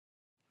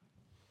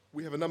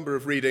We have a number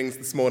of readings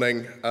this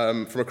morning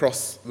from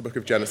across the book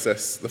of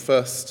Genesis, the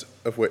first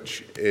of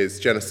which is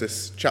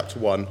Genesis chapter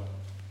 1,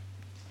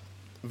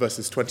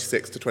 verses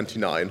 26 to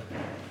 29,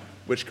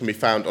 which can be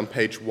found on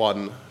page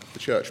 1 of the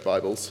church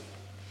Bibles.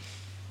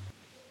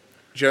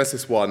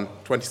 Genesis 1,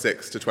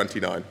 26 to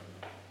 29.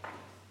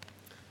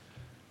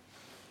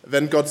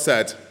 Then God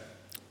said,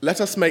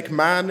 "Let us make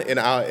man in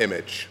our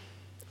image,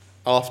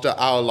 after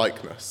our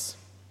likeness,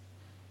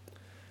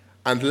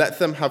 and let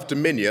them have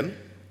dominion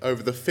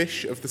over the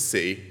fish of the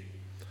sea,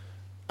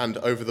 and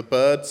over the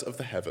birds of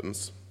the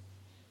heavens,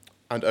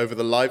 and over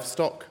the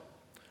livestock,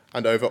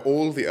 and over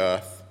all the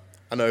earth,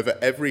 and over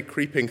every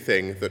creeping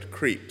thing that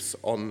creeps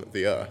on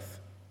the earth."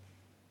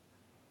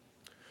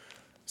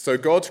 So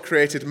God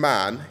created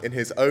man in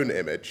his own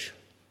image.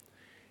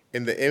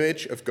 In the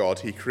image of God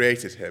he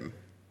created him.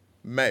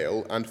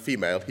 Male and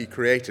female he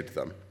created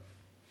them.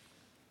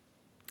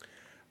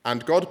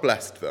 And God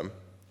blessed them,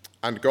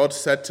 and God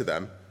said to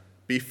them,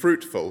 "Be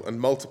fruitful and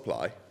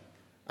multiply,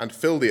 and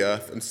fill the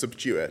earth and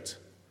subdue it,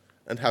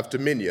 and have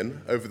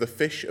dominion over the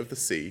fish of the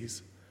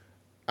seas,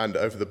 and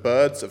over the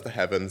birds of the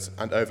heavens,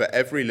 and over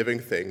every living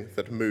thing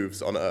that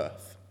moves on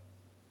earth."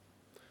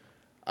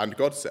 And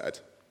God said,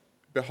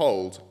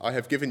 "Behold, I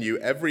have given you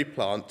every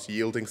plant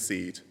yielding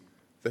seed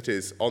that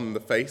is on the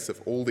face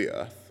of all the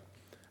earth,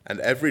 and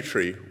every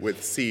tree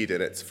with seed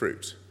in its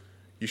fruit.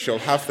 You shall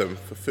have them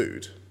for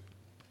food."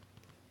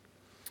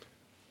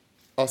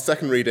 Our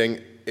second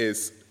reading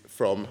is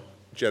from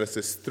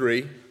Genesis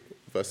 3,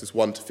 verses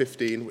 1 to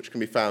 15, which can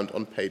be found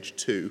on page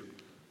 2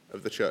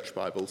 of the church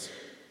Bibles.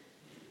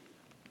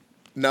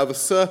 Now the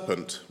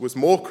serpent was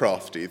more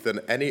crafty than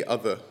any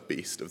other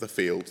beast of the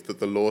field that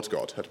the Lord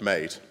God had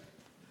made.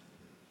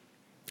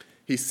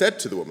 He said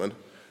to the woman,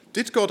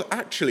 "Did God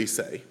actually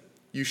say,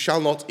 'You shall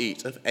not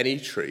eat of any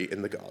tree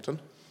in the garden'?"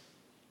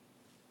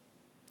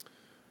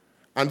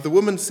 And the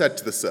woman said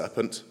to the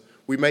serpent,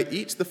 "We may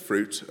eat the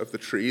fruit of the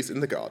trees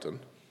in the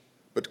garden,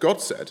 but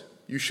God said,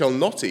 'You shall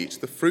not eat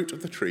the fruit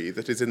of the tree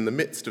that is in the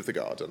midst of the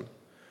garden,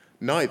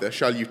 neither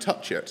shall you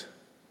touch it,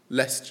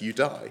 lest you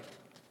die.'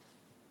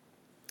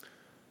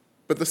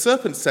 But the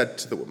serpent said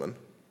to the woman,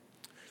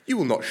 'You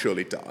will not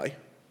surely die.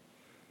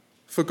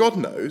 For God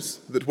knows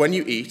that when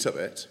you eat of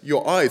it,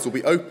 your eyes will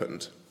be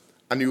opened,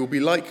 and you will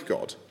be like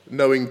God,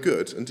 knowing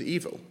good and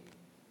evil.'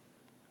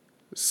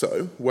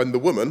 So when the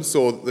woman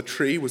saw that the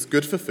tree was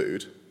good for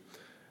food,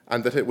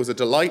 and that it was a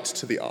delight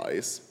to the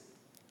eyes,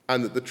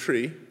 and that the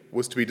tree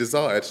was to be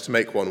desired to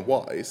make one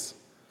wise,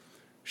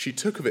 she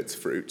took of its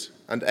fruit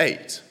and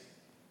ate.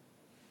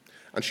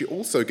 And she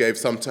also gave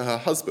some to her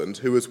husband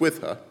who was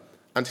with her,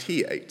 and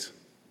he ate.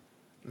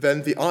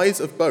 Then the eyes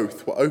of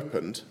both were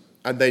opened,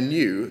 and they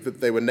knew that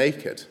they were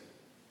naked.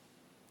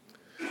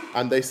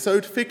 And they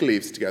sewed fig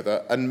leaves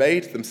together and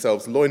made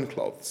themselves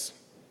loincloths.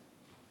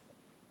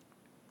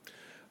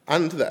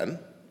 And then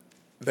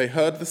they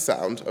heard the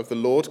sound of the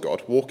Lord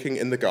God walking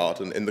in the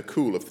garden in the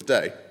cool of the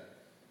day.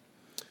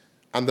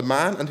 And the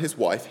man and his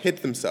wife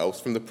hid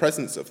themselves from the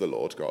presence of the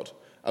Lord God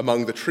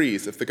among the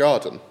trees of the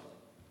garden.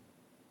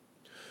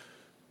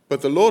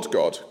 But the Lord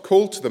God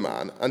called to the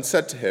man and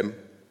said to him,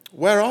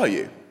 'Where are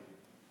you?'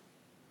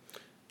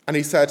 And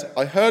he said,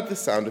 'I heard the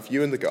sound of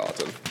you in the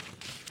garden,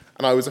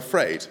 and I was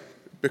afraid,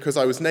 because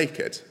I was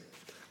naked,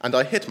 and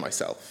I hid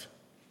myself.'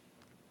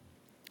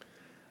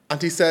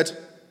 And he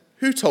said,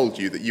 'Who told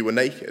you that you were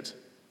naked?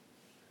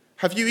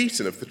 Have you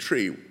eaten of the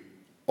tree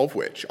of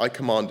which I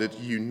commanded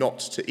you not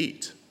to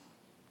eat?'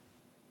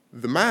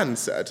 The man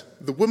said,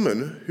 'The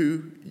woman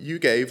who you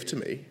gave to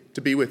me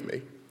to be with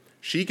me,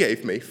 she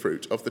gave me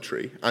fruit of the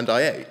tree, and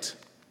I ate.'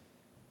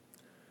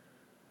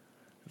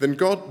 Then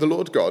the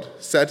Lord God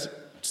said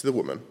to the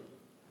woman,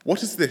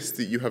 'What is this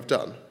that you have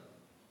done?'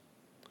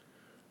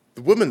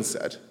 The woman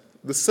said,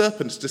 'The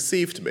serpent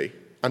deceived me,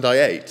 and I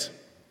ate.'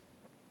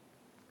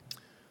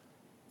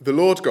 The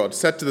Lord God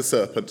said to the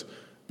serpent,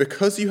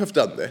 'Because you have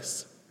done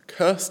this,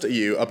 cursed are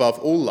you above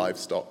all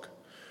livestock,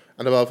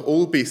 and above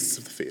all beasts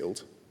of the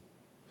field.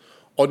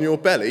 On your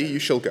belly you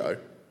shall go,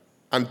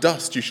 and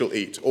dust you shall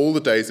eat all the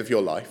days of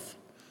your life.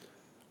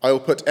 I will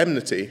put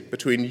enmity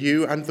between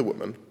you and the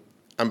woman,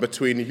 and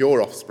between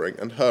your offspring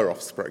and her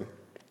offspring.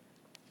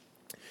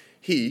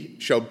 He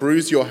shall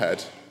bruise your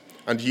head,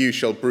 and you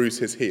shall bruise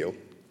his heel.'"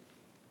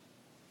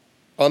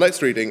 Our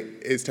next reading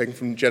is taken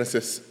from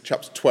Genesis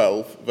chapter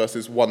 12,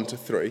 verses 1 to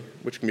 3,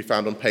 which can be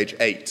found on page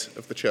 8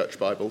 of the church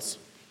Bibles.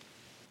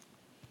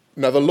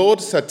 Now the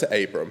Lord said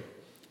to Abram,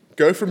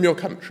 "Go from your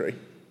country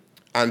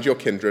and your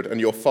kindred and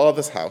your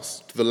father's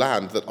house to the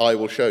land that I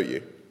will show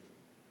you.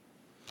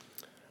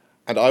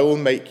 And I will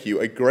make you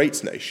a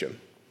great nation,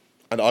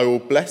 and I will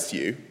bless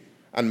you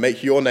and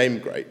make your name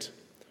great,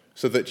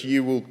 so that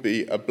you will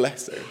be a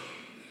blessing.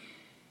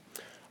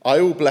 I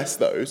will bless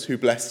those who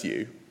bless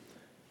you,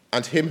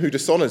 and him who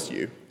dishonors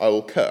you I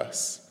will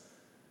curse.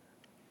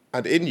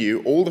 And in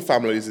you all the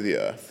families of the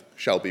earth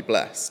shall be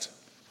blessed."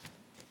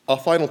 Our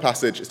final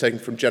passage is taken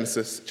from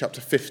Genesis chapter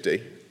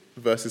 50,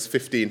 verses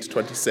 15 to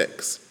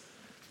 26,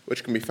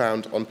 which can be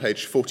found on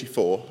page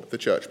 44 of the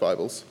church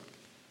Bibles.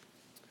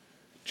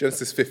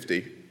 Genesis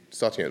 50,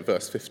 starting at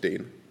verse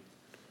 15.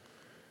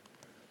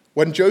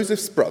 When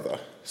Joseph's brother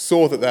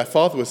saw that their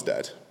father was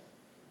dead,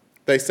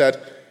 they said,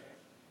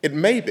 "It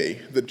may be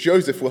that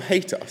Joseph will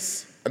hate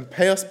us and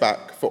pay us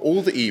back for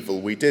all the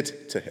evil we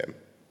did to him."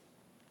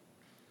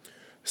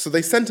 So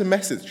they sent a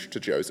message to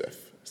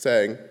Joseph,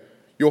 saying,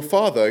 "Your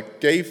father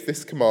gave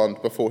this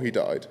command before he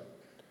died.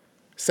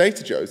 Say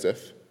to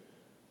Joseph,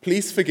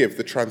 'Please forgive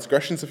the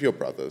transgressions of your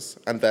brothers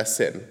and their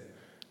sin,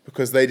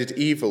 because they did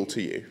evil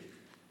to you.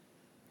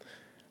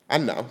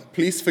 And now,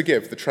 please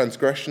forgive the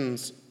transgression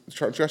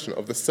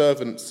of the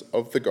servants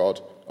of the God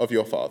of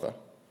your father.'"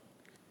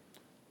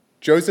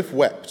 Joseph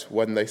wept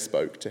when they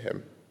spoke to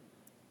him.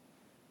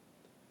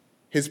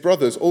 His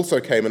brothers also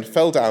came and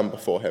fell down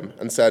before him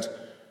and said,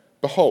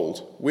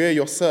 "Behold, we are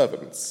your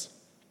servants."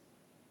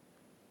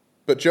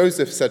 But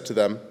Joseph said to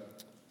them,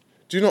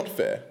 "Do not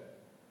fear,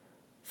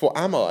 for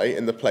am I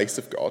in the place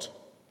of God?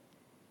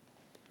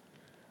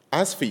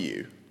 As for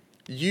you,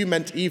 you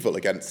meant evil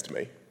against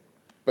me,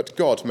 but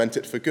God meant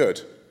it for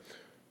good,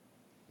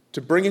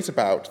 to bring it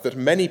about that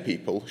many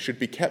people should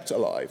be kept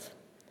alive,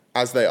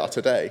 as they are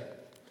today.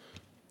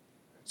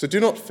 So do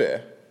not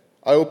fear,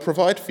 I will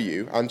provide for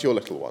you and your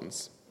little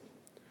ones."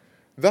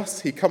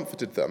 Thus he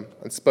comforted them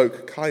and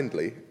spoke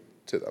kindly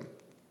to them.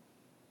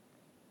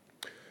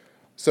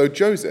 So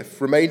Joseph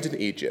remained in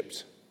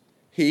Egypt,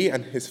 he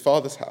and his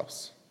father's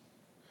house.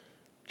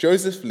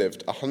 Joseph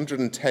lived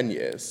 110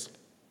 years.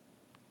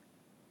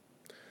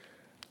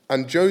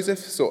 And Joseph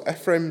saw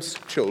Ephraim's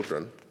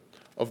children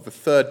of the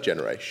third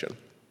generation,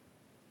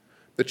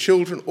 the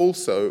children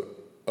also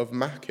of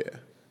Machir,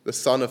 the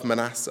son of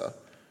Manasseh,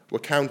 were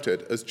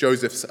counted as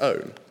Joseph's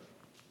own.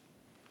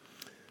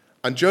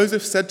 And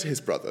Joseph said to his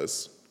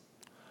brothers,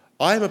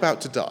 "I am about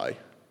to die,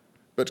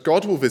 but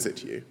God will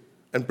visit you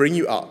and bring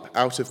you up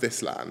out of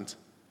this land,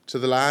 to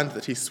the land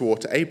that he swore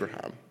to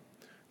Abraham,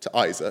 to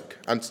Isaac,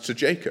 and to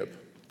Jacob."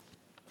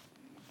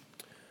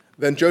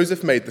 Then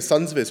Joseph made the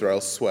sons of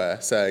Israel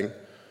swear, saying,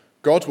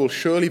 "God will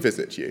surely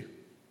visit you,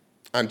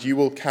 and you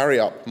will carry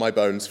up my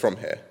bones from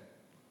here."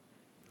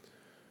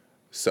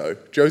 So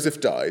Joseph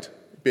died,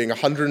 being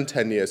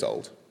 110 years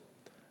old.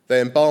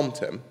 They embalmed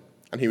him,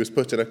 and he was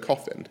put in a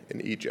coffin in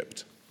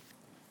Egypt.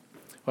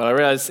 Well, I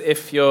realise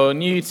if you're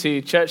new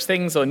to church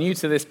things or new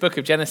to this book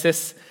of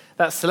Genesis,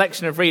 that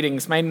selection of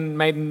readings may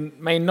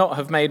not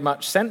have made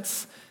much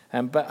sense,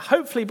 but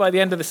hopefully by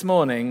the end of this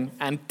morning,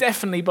 and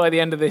definitely by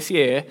the end of this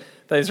year,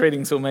 those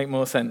readings will make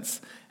more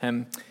sense.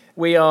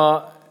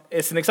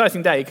 It's an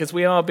exciting day because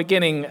we are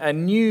beginning a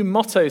new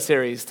motto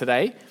series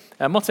today.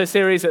 A motto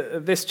series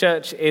at this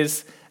church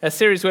is a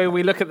series where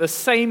we look at the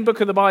same book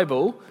of the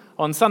Bible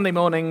on Sunday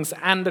mornings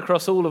and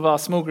across all of our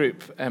small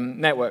group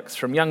networks,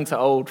 from young to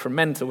old, from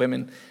men to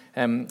women,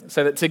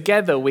 so that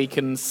together we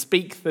can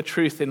speak the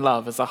truth in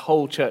love as a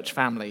whole church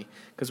family,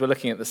 because we're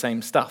looking at the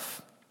same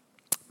stuff.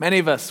 Many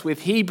of us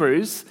with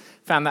Hebrews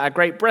found that a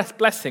great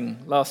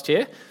blessing last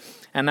year,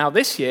 and now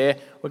this year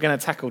we're going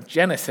to tackle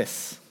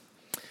Genesis.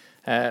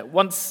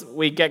 Once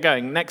we get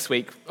going, next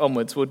week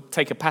onwards, we'll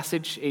take a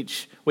passage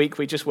each week.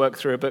 We just work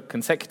through a book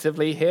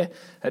consecutively here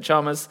at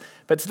Chalmers.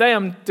 But today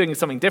I'm doing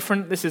something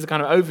different. This is a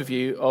kind of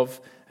overview of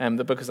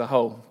the book as a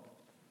whole.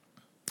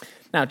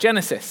 Now,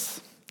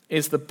 Genesis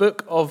is the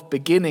book of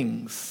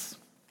beginnings.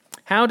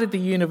 How did the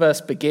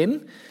universe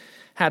begin?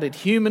 How did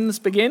humans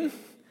begin?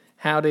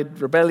 How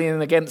did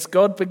rebellion against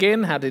God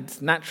begin? How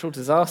did natural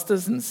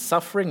disasters and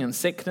suffering and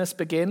sickness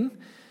begin?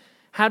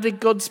 How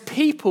did God's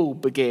people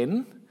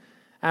begin?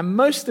 And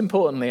most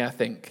importantly, I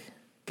think,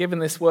 given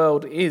this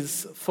world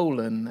is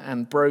fallen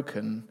and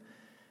broken,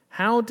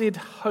 how did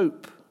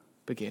hope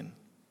begin?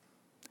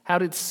 How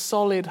did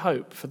solid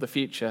hope for the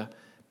future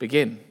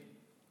begin?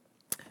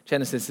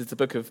 Genesis is the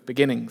book of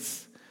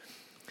beginnings.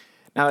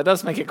 Now, it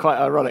does make it quite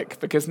ironic,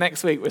 because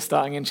next week we're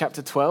starting in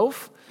chapter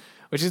 12,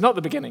 which is not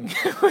the beginning.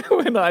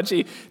 We're not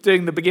actually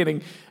doing the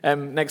beginning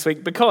next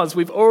week, because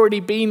we've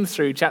already been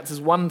through chapters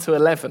 1 to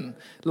 11.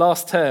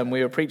 Last term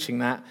we were preaching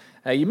that.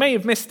 You may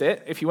have missed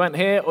it if you weren't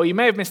here, or you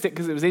may have missed it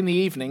because it was in the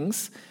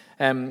evenings,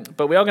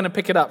 but we are going to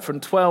pick it up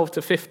from 12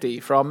 to 50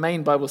 for our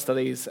main Bible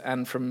studies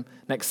and from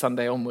next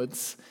Sunday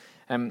onwards.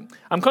 I'm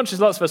conscious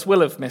lots of us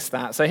will have missed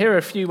that, so here are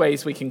a few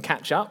ways we can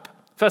catch up.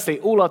 Firstly,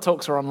 all our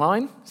talks are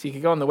online, so you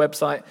can go on the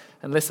website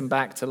and listen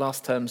back to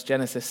last term's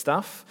Genesis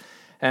stuff.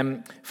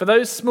 For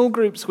those small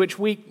groups which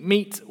we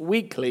meet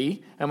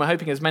weekly, and we're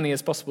hoping as many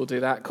as possible do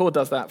that, Core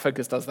does that,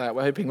 Focus does that,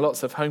 we're hoping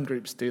lots of home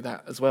groups do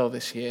that as well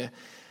this year.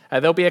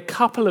 There'll be a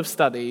couple of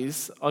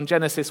studies on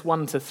Genesis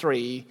 1 to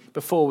 3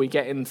 before we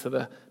get into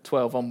the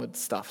 12 onwards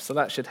stuff, so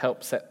that should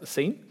help set the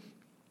scene.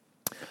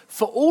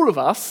 For all of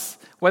us,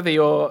 whether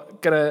you're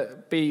going to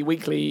be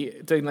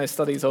weekly doing those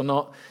studies or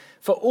not,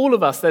 for all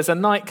of us, there's a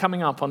night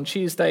coming up on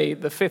Tuesday,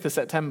 the 5th of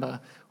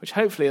September, which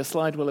hopefully a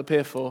slide will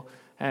appear for.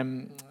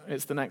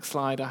 It's the next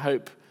slide, I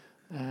hope.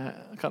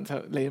 I can't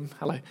tell, Liam,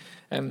 hello.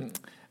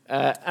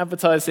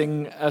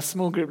 Advertising a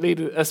small group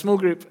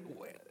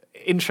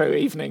intro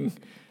evening.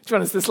 To be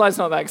honest, the slide's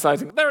not that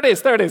exciting. There it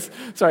is.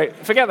 Sorry,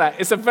 forget that.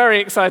 It's a very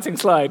exciting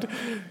slide.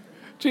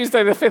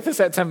 Tuesday, the 5th of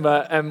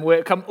September,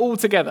 we'll come all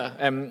together,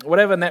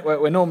 whatever network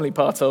we're normally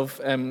part of,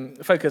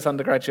 Focus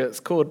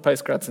Undergraduates, Cord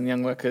Postgrads and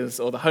Young Workers,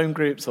 or the home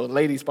groups, or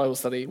Ladies Bible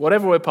Study,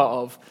 whatever we're part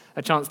of,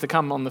 a chance to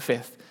come on the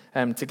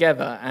 5th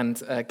together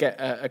and get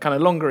a kind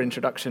of longer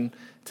introduction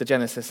to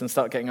Genesis and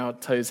start getting our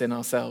toes in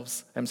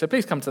ourselves. So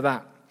please come to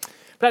that.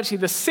 But actually,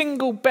 the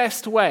single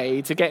best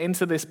way to get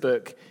into this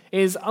book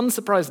is,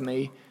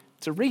 unsurprisingly,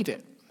 to read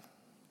it.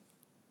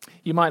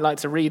 You might like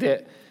to read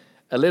it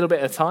a little bit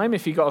at a time.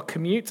 If you've got a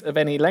commute of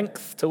any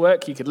length to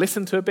work, you could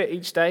listen to a bit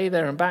each day,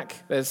 there and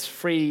back. There's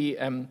free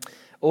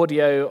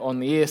audio on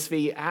the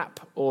ESV app,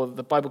 or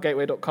the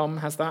BibleGateway.com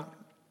has that.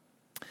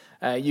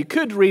 You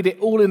could read it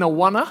all in a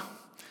oneer.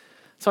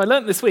 So I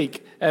learnt this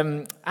week,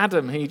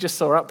 Adam, who you just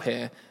saw up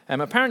here,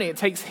 apparently it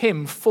takes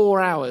him 4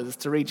 hours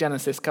to read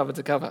Genesis cover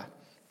to cover.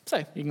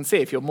 So you can see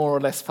if you're more or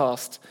less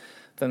fast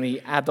than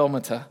the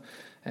adometer.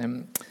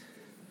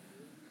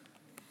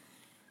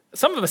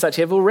 Some of us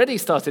actually have already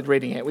started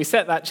reading it. We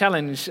set that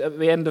challenge at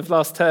the end of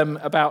last term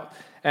about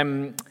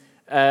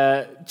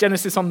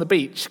Genesis on the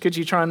beach. Could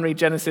you try and read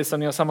Genesis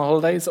on your summer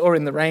holidays, or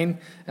in the rain,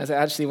 as it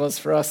actually was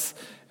for us?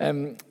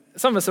 Some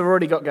of us have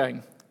already got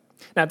going.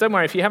 Now, don't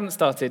worry, if you haven't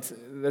started,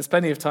 there's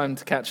plenty of time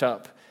to catch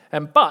up.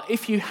 But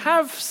if you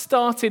have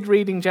started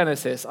reading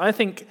Genesis, I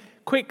think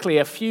quickly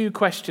a few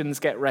questions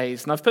get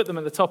raised. And I've put them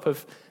at the top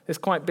of this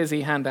quite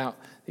busy handout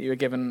that you were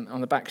given on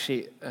the back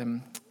sheet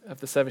of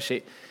the service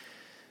sheet.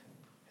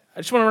 I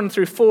just want to run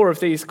through 4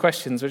 of these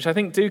questions, which I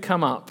think do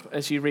come up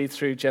as you read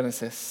through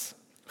Genesis.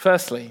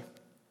 Firstly,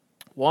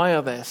 why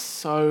are there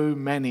so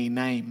many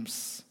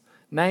names?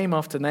 Name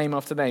after name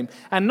after name.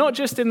 And not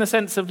just in the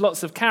sense of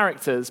lots of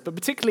characters, but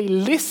particularly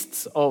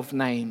lists of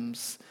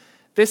names.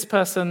 This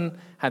person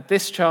had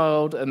this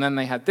child, and then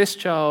they had this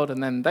child,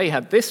 and then they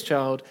had this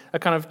child. A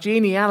kind of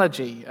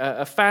genealogy,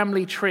 a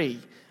family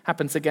tree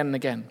happens again and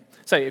again.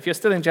 So if you're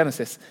still in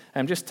Genesis,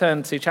 just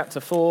turn to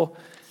chapter 4,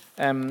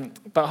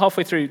 but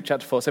halfway through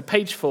chapter 4. So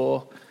page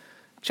 4,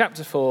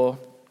 chapter 4,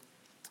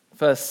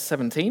 verse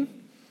 17.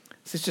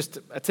 This is just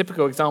a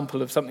typical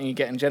example of something you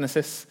get in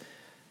Genesis.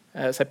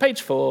 So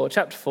page 4,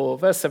 chapter 4,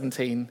 verse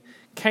 17.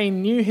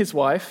 Cain knew his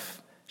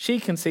wife. She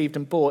conceived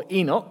and bore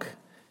Enoch.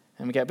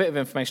 And we get a bit of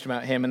information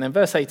about him. And then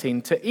verse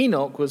 18, to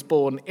Enoch was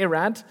born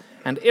Irad,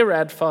 and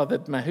Irad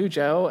fathered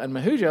Mehujael, and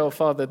Mehujael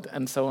fathered,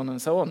 and so on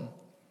and so on.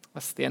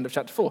 That's the end of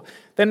chapter 4.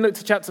 Then look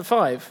to chapter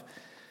 5.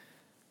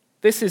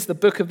 This is the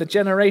book of the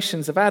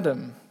generations of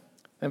Adam.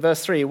 Then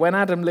verse 3, when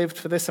Adam lived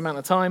for this amount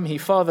of time, he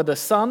fathered a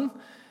son,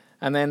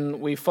 and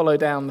then we follow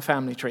down the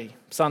family tree,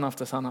 son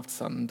after son after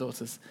son, and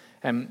daughters.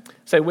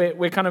 So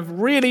we're kind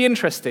of really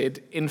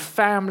interested in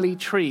family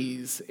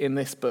trees in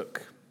this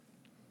book.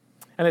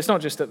 And it's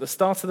not just at the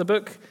start of the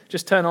book.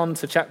 Just turn on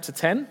to chapter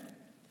 10.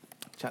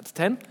 Chapter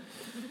 10.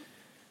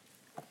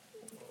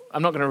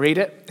 I'm not going to read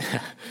it,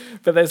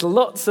 but there's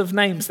lots of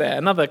names there.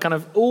 Another kind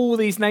of all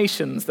these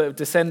nations that have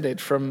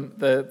descended from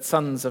the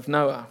sons of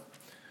Noah.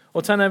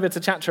 Or turn over to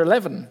chapter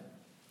 11,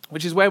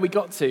 which is where we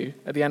got to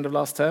at the end of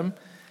last term.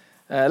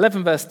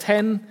 11 verse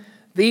 10,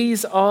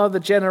 these are the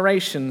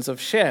generations of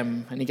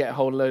Shem, and you get a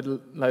whole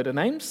load of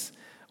names.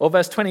 Or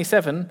verse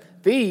 27,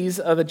 these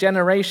are the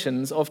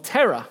generations of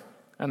Terah,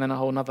 and then a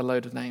whole other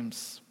load of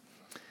names.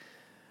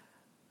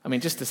 I mean,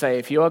 just to say,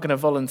 if you are going to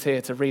volunteer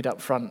to read up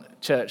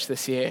front church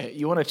this year,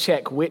 you want to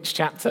check which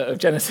chapter of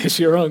Genesis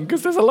you're on,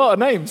 because there's a lot of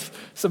names,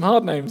 some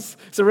hard names.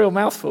 It's a real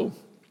mouthful.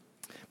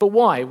 But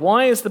why?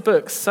 Why is the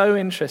book so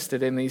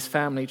interested in these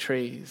family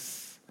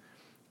trees?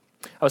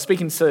 I was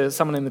speaking to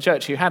someone in the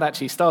church who had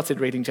actually started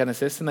reading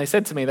Genesis, and they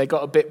said to me they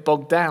got a bit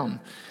bogged down.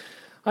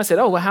 I said,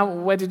 oh, well,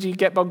 where did you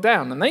get bogged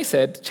down? And they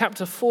said,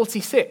 chapter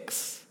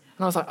 46.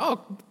 And I was like,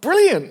 oh,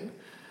 brilliant.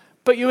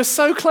 But you were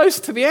so close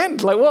to the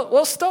end. Like,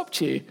 what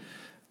stopped you?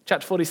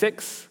 Chapter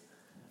 46,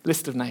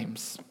 list of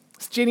names.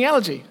 It's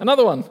genealogy,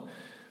 another one.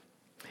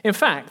 In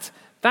fact,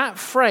 that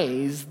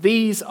phrase,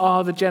 these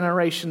are the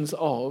generations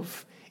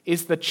of,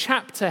 is the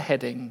chapter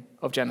heading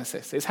of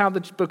Genesis. It's how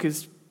the book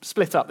is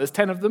split up. There's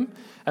 10 of them,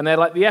 and they're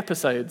like the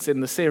episodes in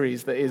the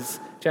series that is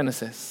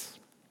Genesis.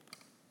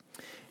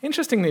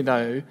 Interestingly,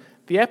 though,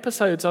 the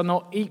episodes are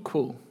not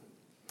equal.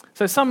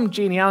 So some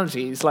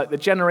genealogies, like the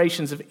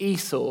generations of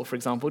Esau, for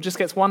example, just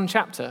gets one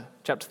chapter,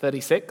 chapter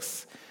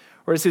 36,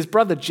 whereas his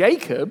brother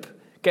Jacob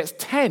gets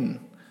 10,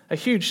 a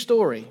huge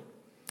story.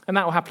 And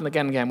that will happen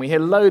again and again. We hear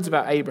loads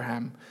about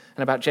Abraham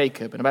and about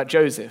Jacob and about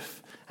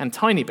Joseph and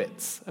tiny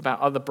bits about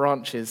other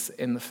branches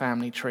in the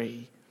family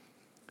tree.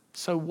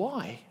 So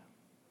why?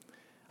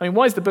 I mean,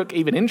 why is the book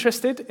even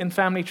interested in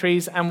family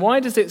trees, and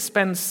why does it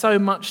spend so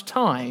much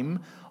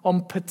time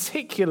on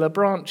particular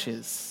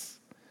branches?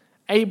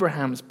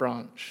 Abraham's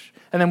branch,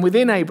 and then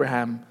within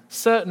Abraham,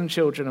 certain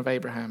children of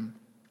Abraham.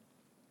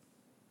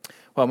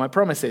 Well, my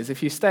promise is,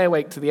 if you stay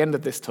awake to the end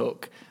of this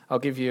talk, I'll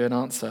give you an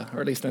answer,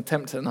 or at least an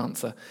attempt at an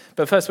answer.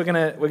 But first, we're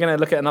going to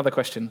look at another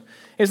question.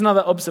 Here's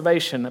another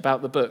observation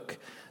about the book.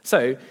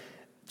 So,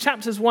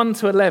 chapters 1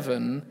 to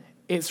 11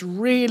 it's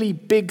really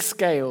big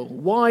scale,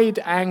 wide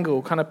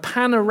angle, kind of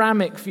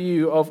panoramic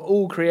view of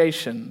all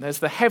creation. There's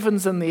the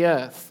heavens and the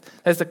earth.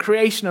 There's the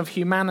creation of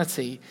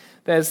humanity.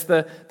 There's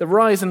the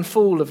rise and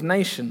fall of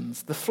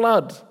nations. The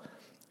flood.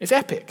 It's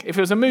epic. If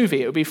it was a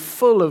movie, it would be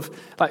full of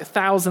like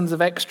thousands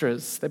of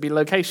extras. There'd be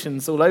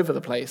locations all over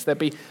the place. There'd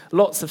be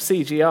lots of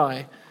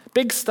CGI.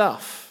 Big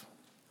stuff,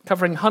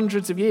 covering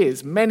hundreds of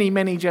years, many,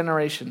 many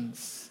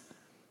generations.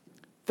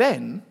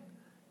 Then,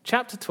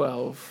 chapter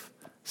 12,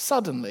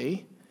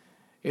 suddenly,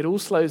 it all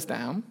slows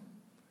down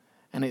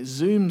and it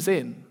zooms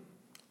in.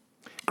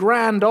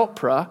 Grand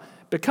opera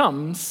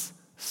becomes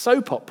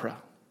soap opera.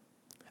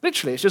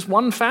 Literally, it's just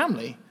one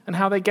family and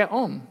how they get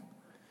on.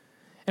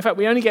 In fact,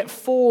 we only get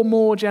 4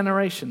 more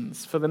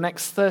generations for the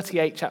next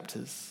 38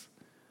 chapters.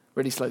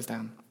 Really slows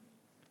down.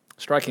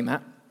 Striking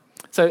that.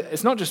 So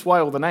it's not just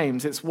why all the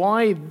names, it's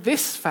why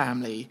this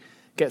family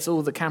gets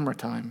all the camera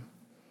time.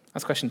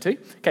 That's question 2.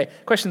 Okay,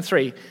 question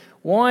 3.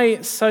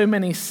 Why so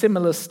many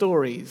similar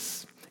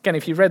stories? Again,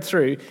 if you read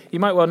through, you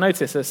might well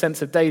notice a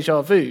sense of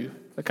déjà vu.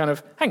 The kind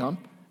of, hang on,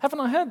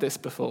 haven't I heard this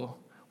before?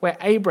 Where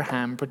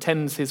Abraham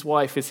pretends his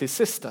wife is his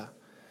sister.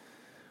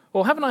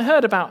 Or haven't I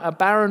heard about a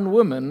barren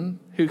woman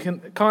who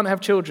can't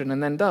have children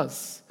and then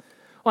does?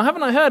 Or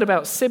haven't I heard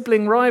about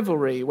sibling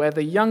rivalry where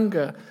the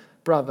younger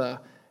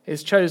brother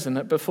is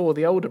chosen before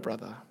the older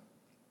brother?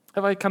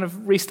 Have I kind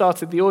of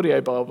restarted the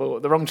audio Bible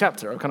at the wrong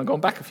chapter? I've kind of gone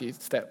back a few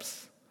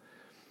steps.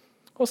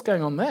 What's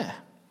going on there?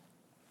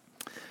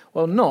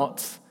 Well,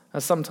 not,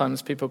 as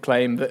sometimes people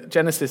claim, that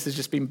Genesis has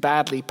just been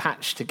badly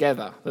patched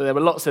together. That there were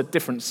lots of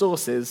different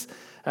sources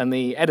and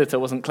the editor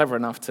wasn't clever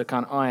enough to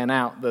kind of iron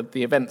out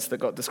the events that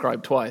got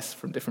described twice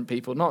from different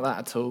people. Not that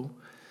at all.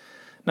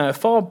 No, a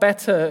far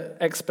better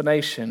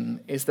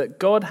explanation is that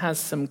God has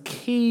some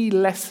key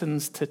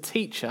lessons to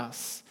teach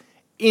us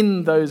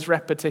in those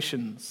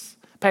repetitions.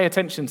 Pay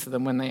attention to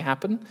them when they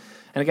happen.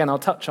 And again, I'll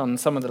touch on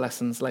some of the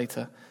lessons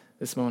later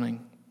this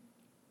morning.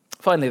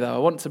 Finally, though, I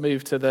want to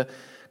move to the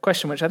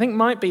question which I think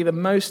might be the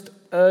most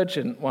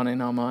urgent one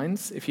in our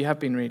minds, if you have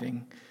been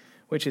reading,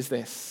 which is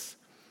this.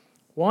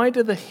 Why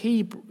do the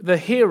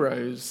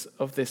heroes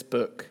of this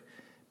book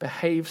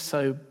behave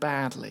so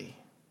badly?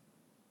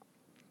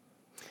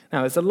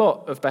 Now, there's a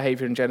lot of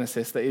behavior in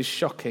Genesis that is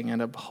shocking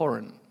and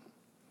abhorrent.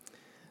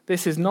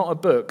 This is not a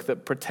book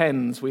that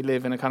pretends we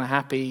live in a kind of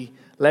happy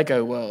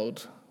Lego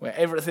world where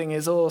everything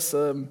is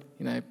awesome,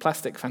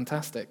 plastic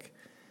fantastic.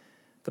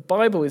 The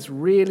Bible is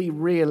really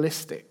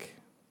realistic.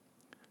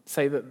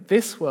 Say that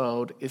this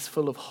world is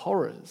full of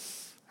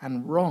horrors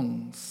and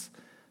wrongs,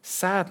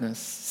 sadness,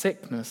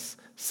 sickness,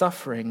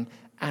 suffering,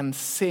 and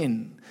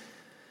sin.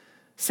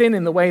 Sin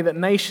in the way that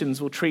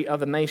nations will treat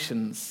other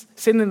nations.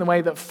 Sin in the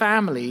way that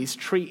families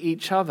treat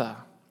each other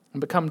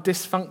and become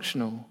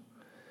dysfunctional.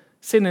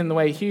 Sin in the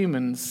way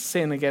humans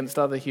sin against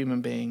other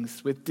human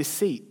beings with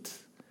deceit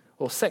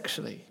or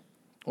sexually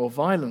or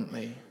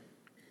violently.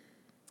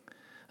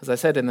 As I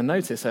said in the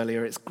notice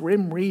earlier, it's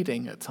grim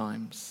reading at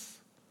times.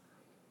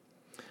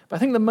 But I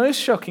think the most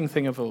shocking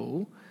thing of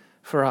all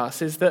for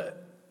us is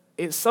that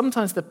it's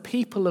sometimes the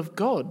people of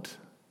God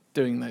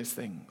doing those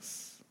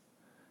things.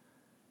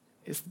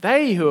 It's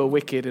they who are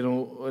wicked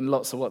in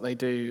lots of what they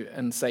do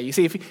and say. You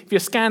see, if you're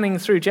scanning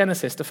through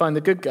Genesis to find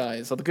the good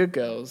guys or the good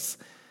girls,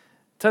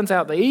 it turns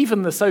out that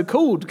even the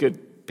so-called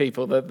good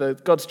people, the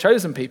God's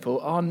chosen people,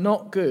 are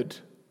not good.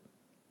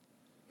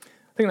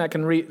 I think that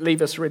can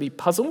leave us really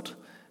puzzled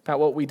about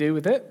what we do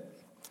with it.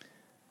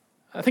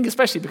 I think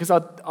especially because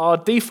our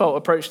default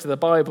approach to the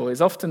Bible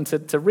is often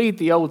to read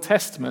the Old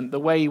Testament the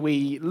way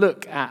we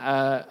look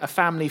at a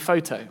family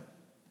photo.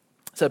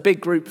 So a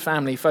big group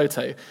family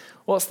photo.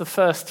 What's the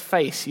first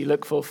face you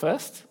look for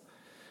first?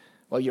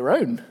 Well, your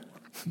own.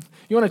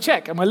 You want to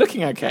check, am I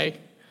looking okay?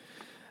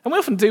 And we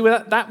often do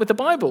that with the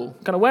Bible.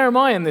 Kind of, where am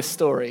I in this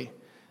story?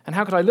 And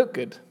how could I look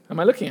good? Am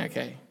I looking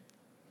okay?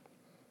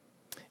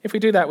 If we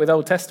do that with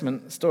Old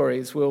Testament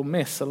stories, we'll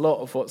miss a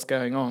lot of what's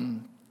going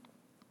on.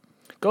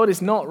 God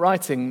is not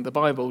writing the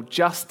Bible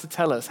just to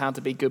tell us how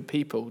to be good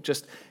people,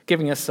 just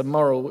giving us some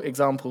moral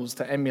examples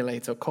to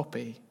emulate or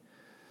copy.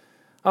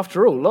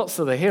 After all, lots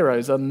of the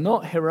heroes are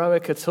not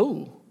heroic at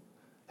all.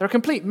 They're a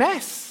complete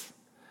mess.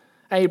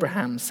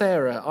 Abraham,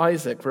 Sarah,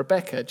 Isaac,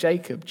 Rebecca,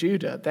 Jacob,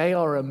 Judah, they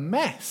are a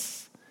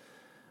mess,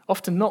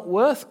 often not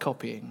worth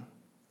copying.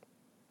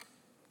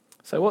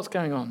 So what's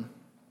going on?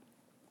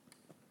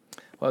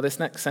 Well, this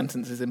next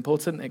sentence is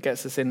important. It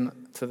gets us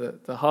into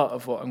the heart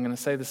of what I'm going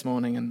to say this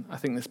morning, and I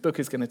think this book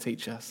is going to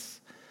teach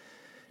us.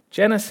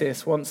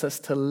 Genesis wants us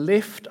to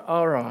lift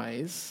our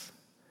eyes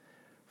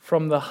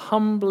from the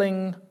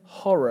humbling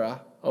horror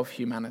of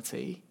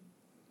humanity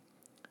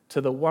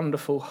to the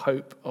wonderful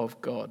hope of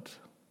God.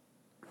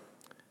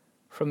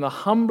 From the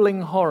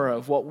humbling horror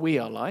of what we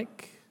are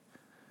like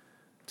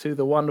to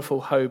the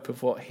wonderful hope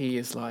of what he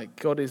is like.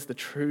 God is the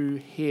true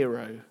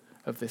hero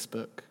of this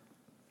book.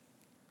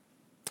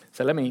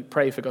 So let me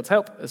pray for God's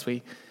help as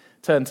we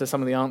turn to some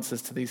of the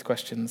answers to these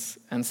questions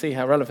and see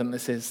how relevant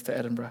this is to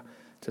Edinburgh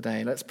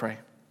today. Let's pray.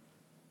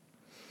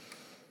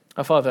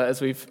 Our Father,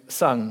 as we've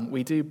sung,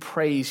 we do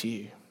praise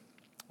you.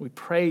 We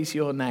praise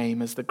your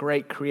name as the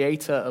great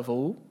creator of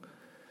all,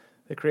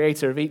 the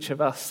creator of each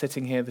of us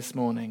sitting here this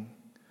morning.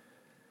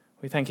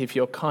 We thank you for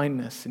your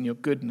kindness and your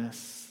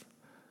goodness,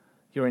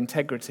 your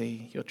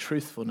integrity, your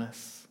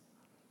truthfulness.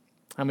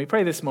 And we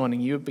pray this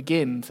morning you would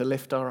begin to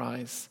lift our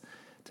eyes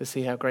to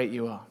see how great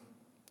you are.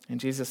 In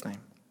Jesus'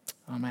 name,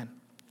 amen.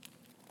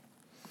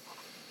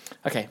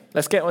 Okay,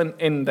 let's get on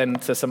in then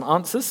to some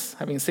answers,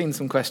 having seen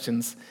some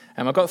questions.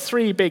 I've got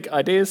 3 big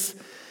ideas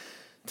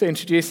to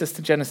introduce us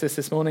to Genesis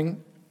this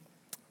morning.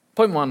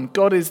 Point 1,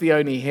 God is the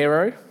only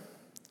hero.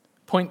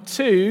 Point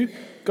 2,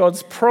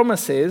 God's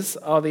promises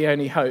are the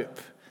only hope.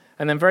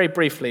 And then very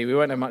briefly, we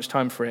won't have much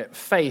time for it,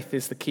 faith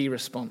is the key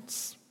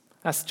response.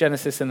 That's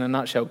Genesis in a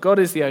nutshell. God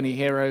is the only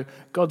hero.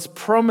 God's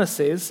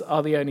promises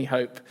are the only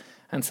hope.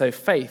 And so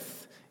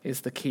faith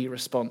is the key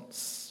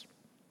response.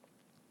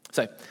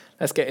 So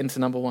let's get into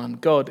number 1.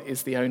 God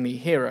is the only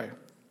hero.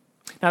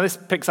 Now this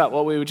picks up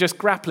what we were just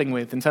grappling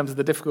with in terms of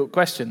the difficult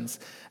questions.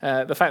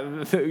 The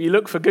fact that you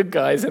look for good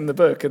guys in the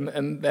book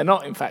and they're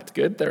not in fact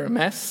good, they're a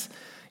mess.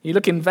 You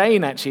look in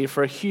vain actually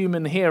for a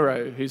human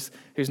hero who's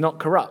not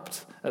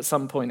corrupt at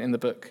some point in the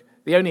book.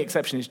 The only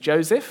exception is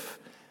Joseph,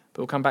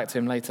 but we'll come back to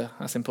him later.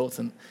 That's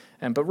important.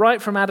 But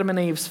right from Adam and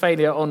Eve's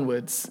failure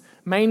onwards,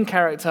 main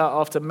character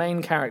after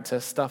main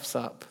character stuffs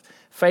up,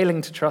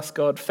 failing to trust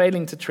God,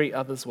 failing to treat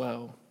others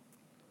well.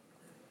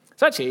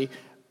 So actually,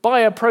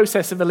 by a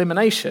process of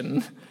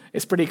elimination,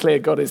 it's pretty clear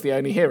God is the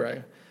only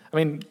hero. I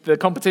mean, the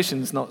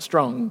competition's not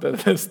strong.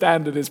 The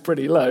standard is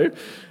pretty low.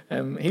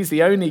 He's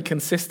the only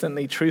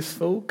consistently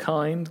truthful,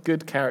 kind,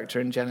 good character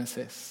in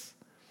Genesis.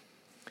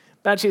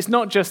 But actually, it's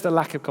not just a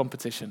lack of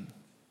competition.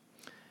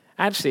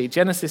 Actually,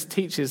 Genesis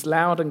teaches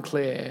loud and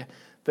clear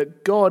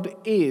that God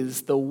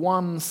is the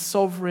one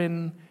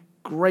sovereign,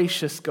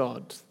 gracious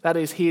God. That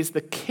is, he is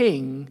the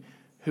king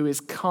who is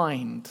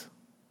kind,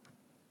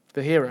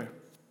 the hero,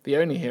 the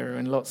only hero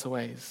in lots of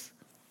ways.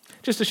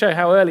 Just to show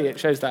how early it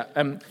shows that,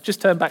 just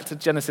turn back to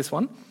Genesis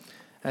 1.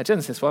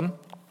 Genesis 1,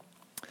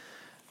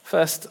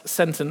 first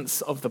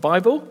sentence of the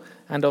Bible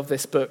and of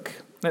this book.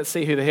 Let's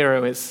see who the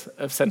hero is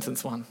of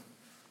sentence 1.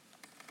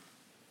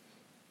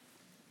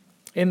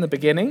 In the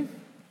beginning,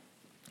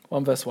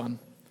 1 verse 1,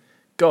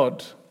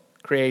 God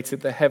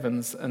created the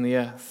heavens and the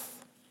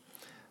earth.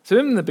 So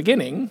in the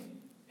beginning,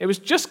 it was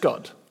just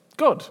God,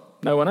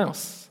 no one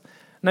else.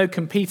 No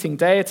competing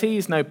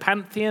deities, no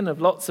pantheon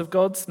of lots of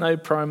gods, no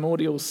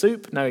primordial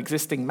soup, no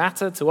existing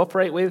matter to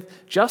operate with,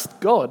 just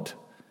God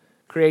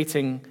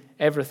creating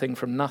everything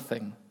from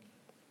nothing.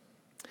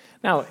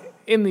 Now,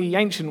 in the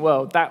ancient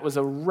world, that was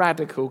a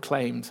radical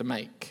claim to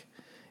make.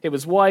 It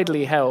was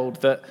widely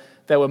held that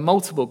there were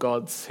multiple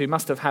gods who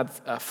must have had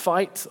a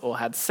fight or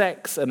had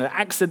sex, and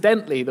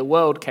accidentally the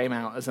world came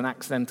out as an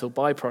accidental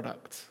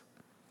byproduct.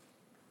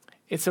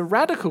 It's a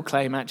radical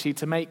claim, actually,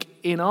 to make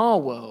in our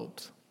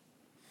world.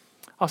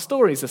 Our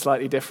stories are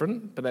slightly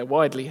different, but they're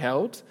widely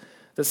held,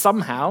 that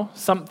somehow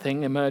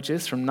something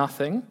emerges from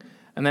nothing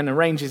and then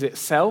arranges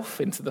itself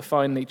into the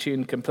finely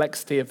tuned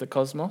complexity of the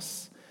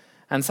cosmos,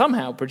 and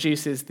somehow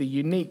produces the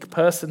unique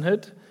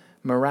personhood,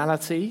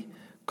 morality,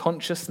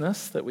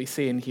 consciousness that we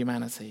see in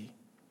humanity.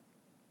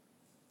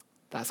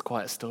 That's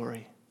quite a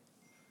story.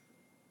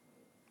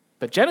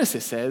 But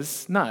Genesis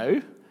says,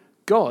 no,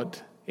 God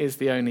is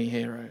the only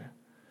hero.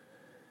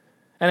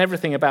 And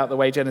everything about the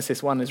way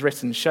Genesis 1 is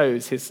written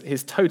shows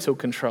his total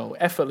control,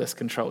 effortless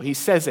control. He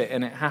says it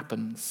and it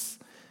happens.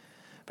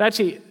 But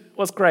actually,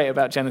 what's great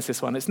about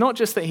Genesis 1, it's not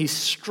just that he's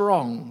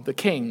strong, the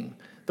king,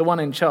 the one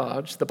in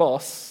charge, the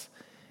boss.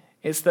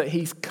 It's that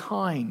he's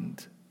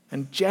kind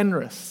and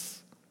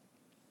generous.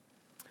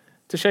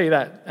 To show you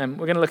that, we're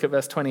going to look at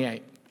verse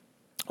 28.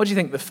 What do you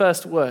think the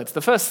first words,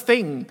 the first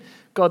thing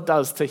God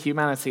does to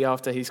humanity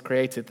after he's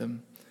created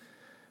them?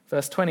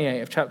 Verse 28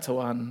 of chapter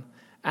 1,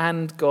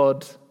 and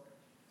God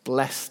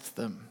blessed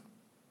them.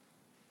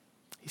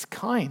 He's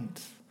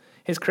kind.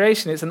 His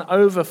creation is an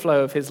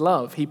overflow of his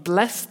love. He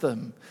blessed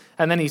them,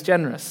 and then he's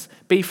generous.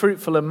 Be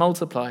fruitful and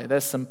multiply.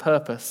 There's some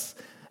purpose.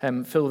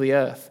 Fill the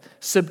earth.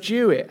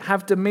 Subdue it.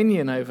 Have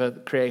dominion over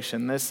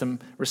creation. There's some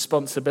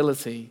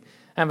responsibility.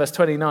 And verse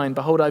 29,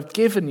 behold, I've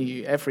given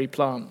you every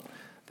plant.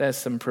 There's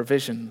some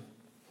provision.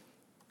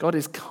 God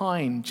is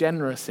kind,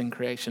 generous in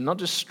creation, not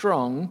just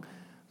strong,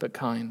 but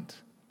kind.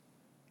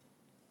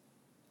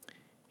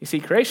 You see,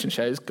 creation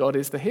shows God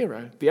is the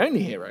hero, the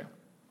only hero.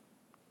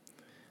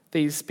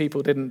 These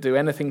people didn't do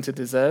anything to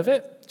deserve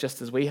it,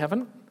 just as we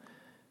haven't.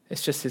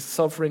 It's just his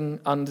sovereign,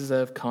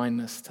 undeserved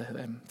kindness to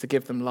them, to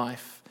give them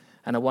life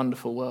and a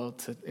wonderful world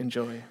to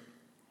enjoy.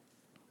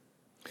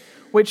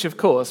 Which, of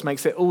course,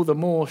 makes it all the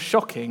more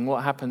shocking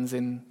what happens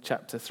in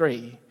chapter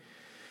 3.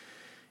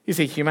 You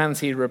see,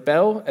 humanity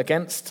rebel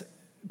against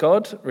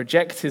God,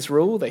 reject his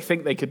rule. They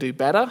think they could do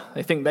better.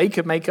 They think they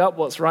could make up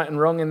what's right and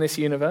wrong in this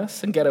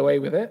universe and get away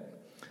with it.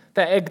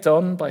 They're egged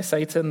on by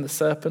Satan, the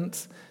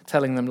serpent,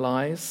 telling them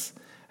lies,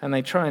 and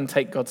they try and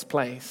take God's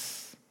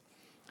place.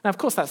 Now, of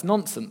course, that's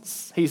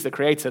nonsense. He's the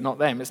creator, not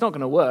them. It's not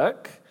going to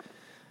work.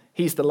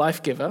 He's the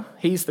life giver.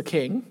 He's the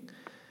king.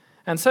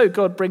 And so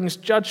God brings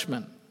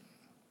judgment.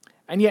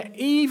 And yet,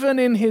 even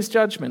in his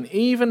judgment,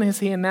 even as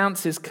he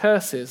announces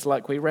curses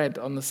like we read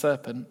on the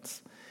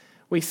serpents,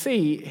 we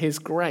see his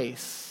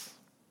grace.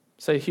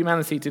 So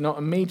humanity do not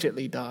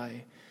immediately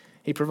die.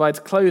 He provides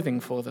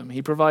clothing for them.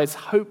 He provides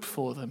hope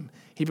for them.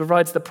 He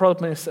provides the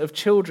promise of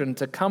children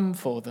to come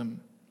for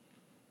them.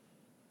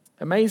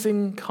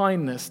 Amazing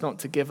kindness not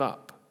to give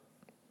up.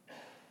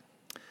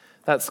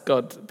 That's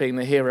God being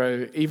the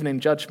hero. Even in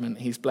judgment,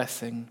 he's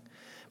blessing.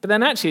 But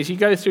then actually, as you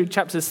go through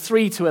chapters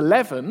 3 to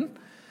 11,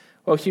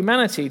 well,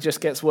 humanity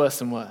just gets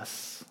worse and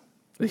worse.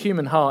 The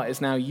human heart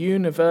is now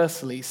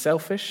universally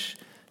selfish,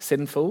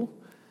 sinful,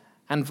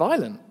 and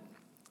violent.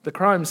 The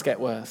crimes get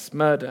worse: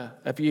 murder,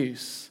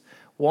 abuse,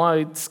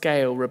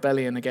 wide-scale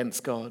rebellion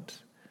against God.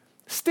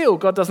 Still,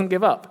 God doesn't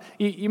give up.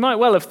 You might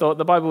well have thought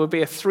the Bible would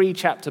be a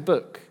 3-chapter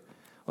book.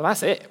 Well,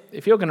 that's it.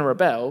 If you're going to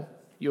rebel,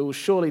 you'll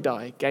surely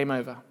die. Game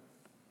over.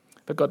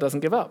 But God doesn't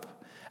give up.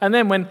 And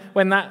then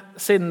when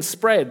that sin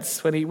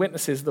spreads, when he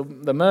witnesses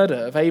the murder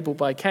of Abel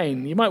by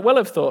Cain, you might well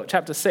have thought,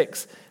 chapter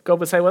 6,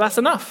 God would say, well, that's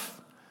enough.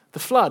 The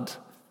flood,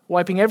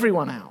 wiping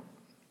everyone out.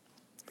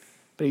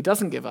 But he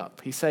doesn't give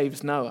up. He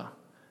saves Noah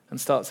and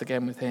starts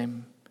again with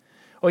him.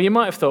 Or you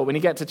might have thought when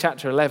you get to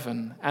chapter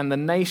 11 and the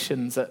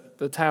nations at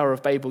the Tower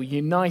of Babel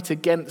unite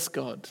against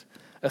God,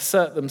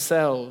 assert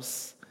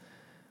themselves,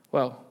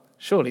 well,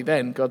 surely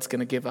then God's going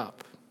to give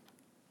up.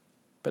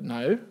 But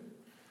no.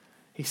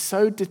 He's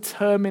so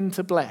determined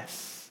to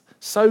bless,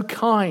 so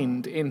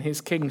kind in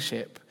his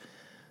kingship,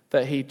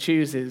 that he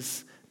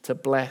chooses to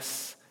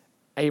bless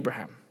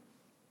Abraham.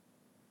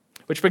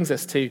 Which brings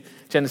us to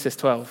Genesis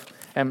 12.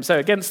 So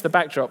against the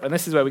backdrop, and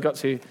this is where we got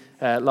to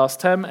last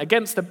term,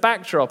 against the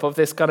backdrop of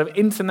this kind of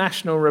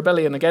international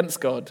rebellion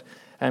against God,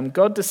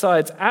 God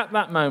decides at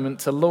that moment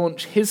to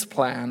launch his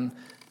plan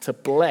to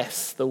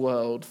bless the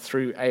world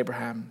through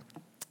Abraham.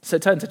 So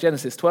turn to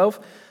Genesis 12,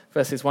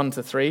 verses 1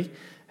 to 3.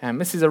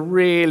 This is a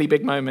really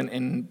big moment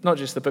in not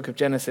just the book of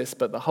Genesis,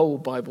 but the whole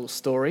Bible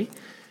story.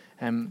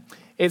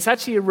 It's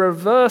actually a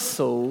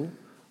reversal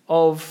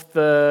of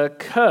the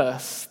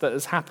curse that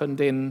has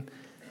happened in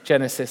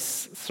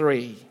Genesis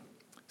 3.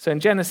 So in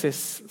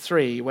Genesis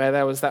 3, where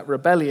there was that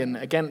rebellion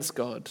against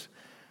God,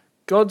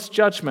 God's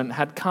judgment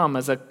had come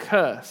as a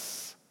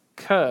curse,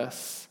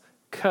 curse,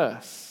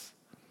 curse.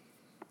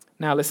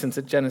 Now listen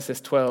to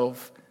Genesis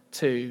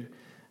 12:2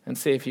 and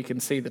see if you can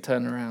see the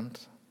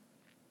turnaround.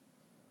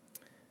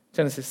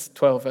 Genesis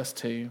 12, verse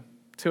 2,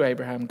 to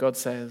Abraham, God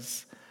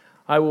says,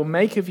 I will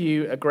make of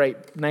you a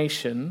great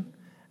nation,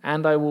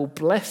 and I will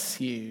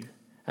bless you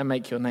and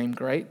make your name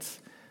great,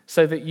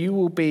 so that you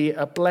will be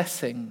a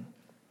blessing.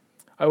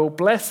 I will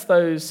bless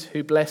those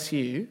who bless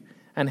you,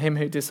 and him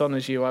who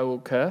dishonors you I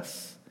will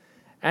curse,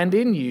 and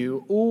in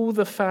you all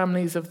the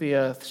families of the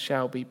earth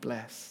shall be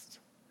blessed.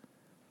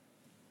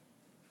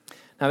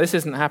 Now, this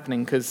isn't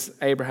happening because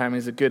Abraham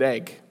is a good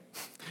egg.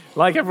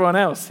 Like everyone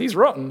else, he's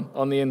rotten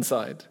on the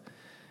inside.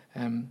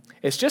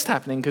 It's just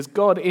happening because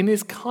God, in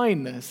his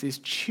kindness, is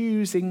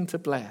choosing to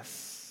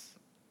bless.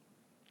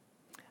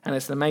 And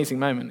it's an amazing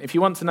moment. If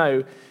you want to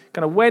know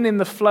kind of when in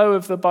the flow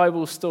of the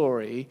Bible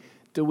story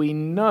do we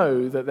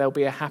know that there'll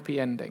be a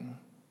happy ending,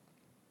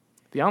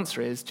 the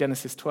answer is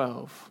Genesis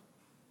 12.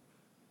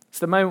 It's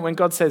the moment when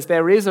God says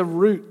there is a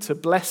route to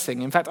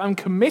blessing. In fact, I'm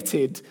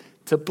committed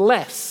to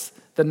bless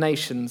the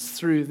nations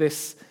through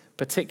this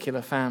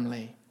particular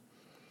family.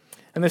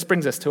 And this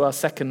brings us to our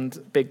second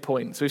big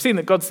point. So we've seen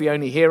that God's the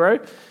only hero.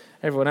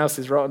 Everyone else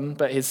is rotten,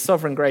 but his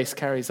sovereign grace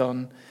carries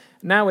on.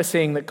 Now we're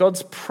seeing that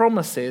God's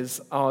promises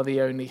are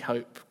the only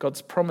hope.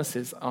 God's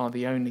promises are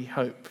the only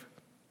hope.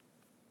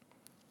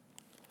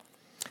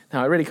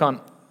 Now, I really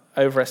can't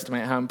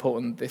overestimate how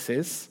important this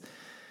is.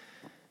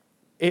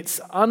 It's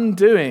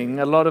undoing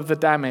a lot of the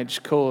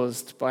damage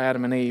caused by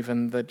Adam and Eve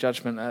and the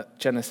judgment at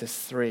Genesis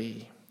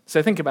 3.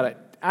 So think about it.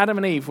 Adam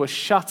and Eve were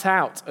shut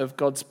out of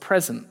God's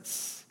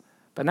presence.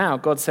 But now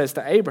God says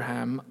to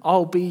Abraham,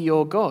 I'll be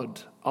your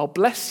God. I'll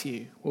bless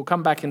you. We'll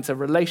come back into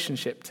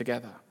relationship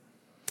together.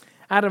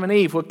 Adam and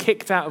Eve were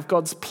kicked out of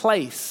God's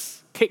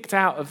place, kicked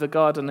out of the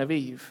Garden of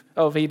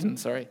Eden.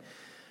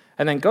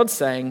 And then God's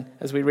saying,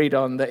 as we read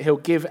on, that he'll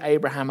give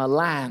Abraham a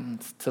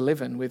land to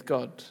live in with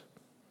God.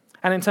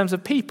 And in terms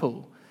of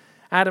people,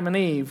 Adam and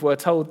Eve were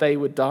told they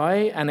would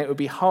die and it would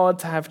be hard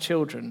to have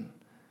children.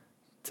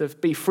 To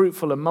be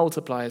fruitful and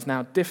multiply is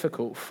now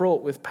difficult,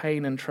 fraught with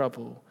pain and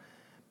trouble.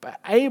 But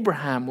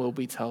Abraham will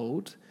be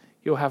told,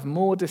 you'll have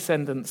more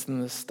descendants than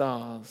the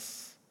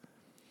stars.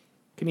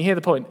 Can you hear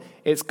the point?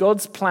 It's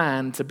God's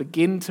plan to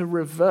begin to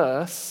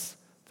reverse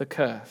the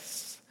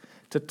curse,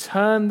 to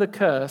turn the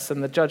curse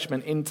and the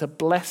judgment into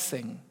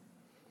blessing.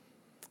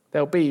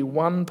 There'll be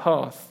one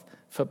path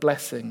for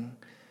blessing,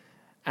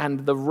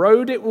 and the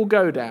road it will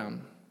go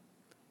down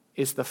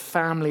is the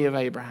family of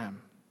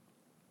Abraham.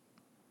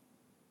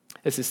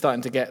 This is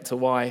starting to get to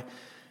why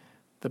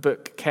the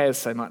book cares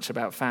so much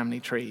about family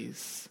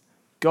trees.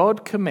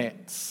 God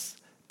commits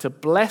to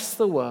bless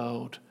the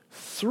world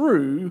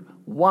through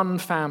one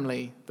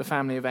family, the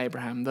family of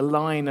Abraham, the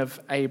line of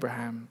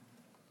Abraham.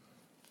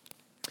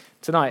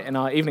 Tonight in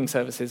our evening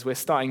services, we're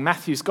starting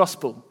Matthew's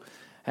Gospel.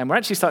 And we're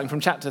actually starting from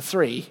chapter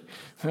 3,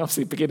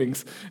 obviously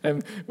beginnings,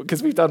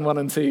 because we've done 1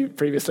 and 2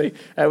 previously.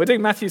 We're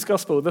doing Matthew's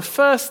Gospel. The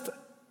first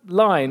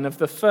line of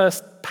the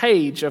first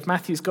page of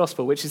Matthew's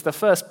Gospel, which is the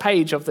first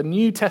page of the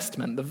New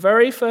Testament, the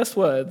very first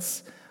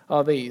words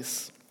are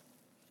these: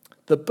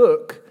 the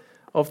book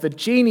of the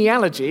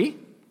genealogy,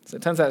 so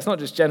it turns out it's not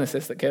just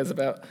Genesis that cares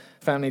about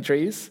family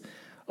trees,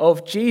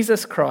 of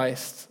Jesus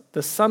Christ,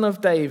 the son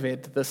of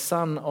David, the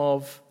son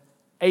of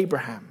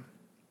Abraham.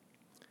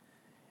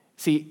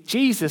 See,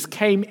 Jesus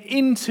came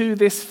into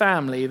this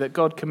family that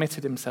God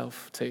committed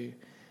himself to.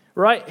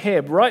 Right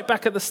here, right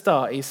back at the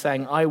start, he's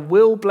saying, I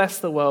will bless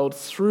the world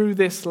through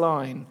this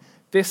line,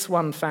 this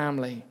one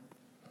family.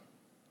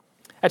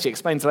 Actually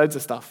explains loads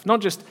of stuff.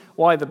 Not just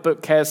why the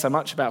book cares so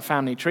much about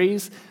family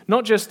trees,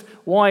 not just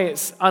why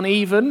it's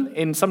uneven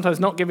in sometimes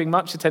not giving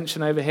much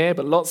attention over here,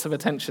 but lots of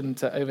attention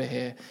to over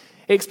here.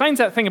 It explains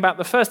that thing about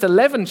the first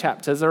 11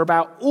 chapters are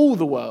about all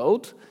the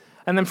world,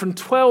 and then from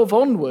 12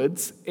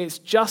 onwards, it's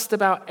just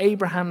about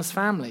Abraham's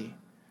family.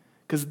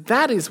 Because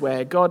that is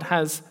where God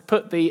has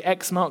put the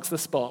X marks the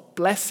spot.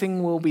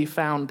 Blessing will be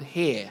found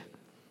here.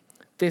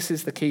 This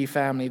is the key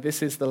family.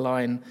 This is the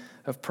line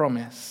of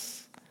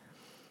promise.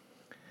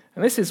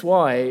 And this is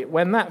why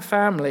when that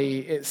family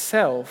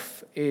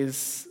itself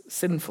is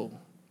sinful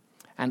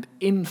and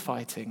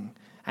infighting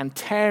and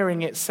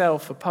tearing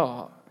itself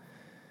apart,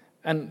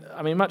 and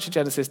I mean, much of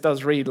Genesis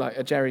does read like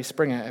a Jerry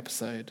Springer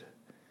episode.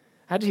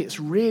 Actually, it's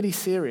really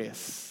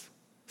serious.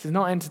 This is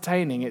not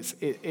entertaining.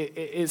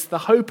 It's the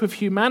hope of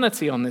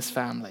humanity on this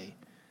family.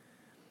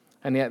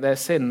 And yet their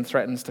sin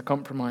threatens to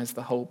compromise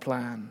the whole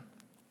plan.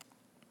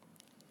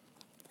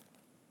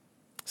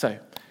 So,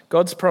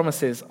 God's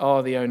promises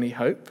are the only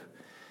hope.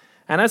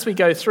 And as we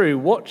go through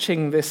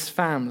watching this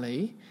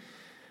family,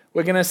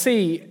 we're going to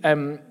see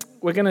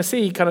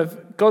kind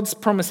of God's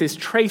promises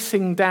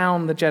tracing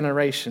down the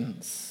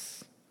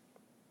generations.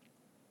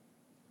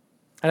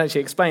 And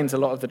actually explains a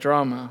lot of the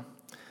drama.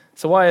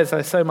 So why is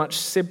there so much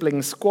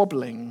sibling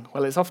squabbling?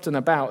 Well, it's often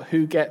about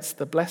who gets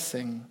the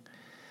blessing.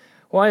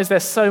 Why is there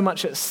so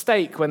much at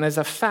stake when there's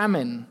a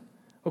famine?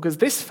 Well, because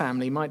this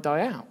family might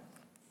die out.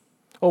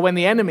 Or when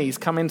the enemies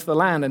come into the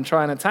land and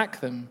try and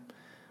attack them.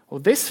 Or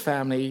this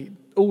family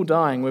all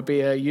dying would be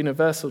a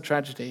universal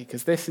tragedy,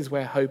 because this is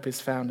where hope is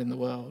found in the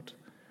world.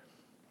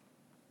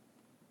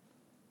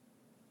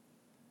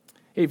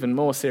 Even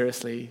more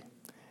seriously,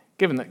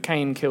 given that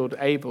Cain killed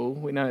Abel,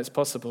 we know it's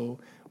possible.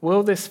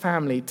 Will this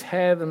family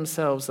tear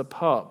themselves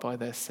apart by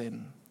their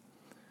sin?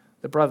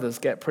 The brothers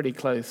get pretty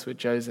close with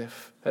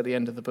Joseph at the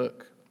end of the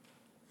book.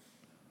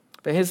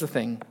 But here's the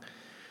thing.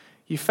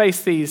 You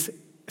face these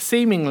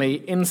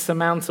seemingly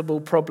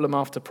insurmountable problem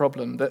after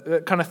problem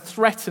that kind of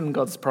threaten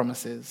God's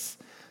promises.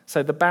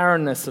 So the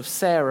barrenness of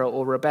Sarah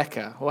or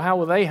Rebecca, or how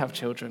will they have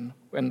children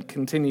and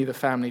continue the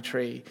family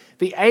tree?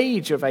 The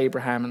age of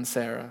Abraham and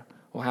Sarah,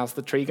 or how's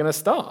the tree going to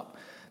start?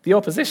 The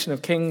opposition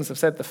of kings have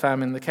said the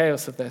famine, the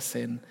chaos of their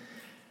sin.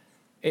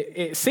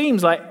 It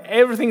seems like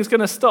everything's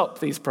going to stop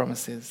these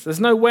promises. There's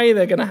no way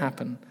they're going to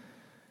happen.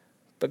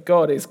 But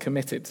God is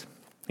committed.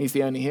 He's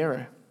the only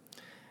hero.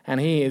 And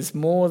he is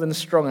more than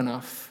strong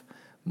enough,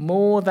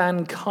 more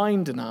than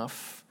kind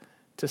enough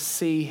to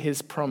see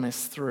his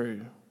promise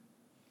through.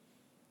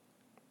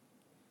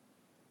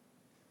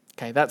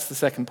 Okay, that's the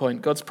second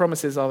point. God's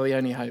promises are the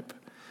only hope.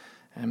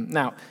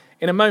 Now,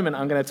 in a moment,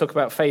 I'm going to talk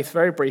about faith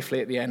very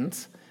briefly at the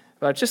end.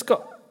 But I've just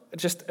got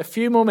a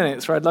few more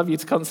minutes where I'd love you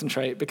to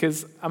concentrate,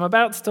 because I'm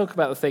about to talk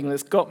about the thing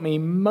that's got me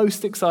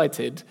most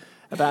excited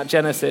about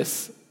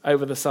Genesis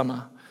over the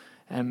summer.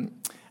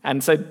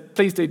 And so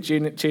please do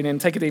tune in,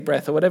 take a deep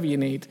breath or whatever you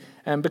need.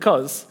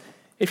 Because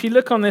if you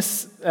look on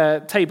this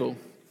table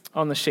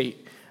on the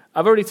sheet,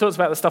 I've already talked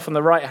about the stuff on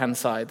the right-hand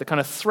side, the kind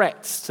of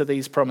threats to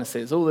these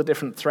promises, all the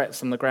different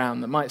threats on the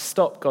ground that might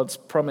stop God's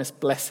promised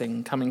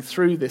blessing coming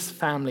through this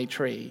family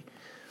tree.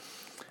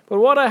 But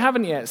what I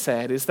haven't yet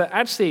said is that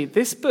actually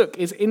this book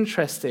is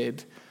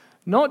interested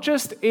not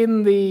just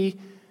in the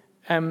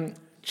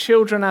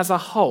children as a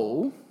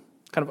whole,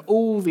 kind of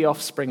all the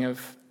offspring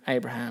of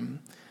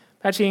Abraham.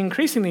 Actually,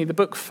 increasingly, the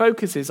book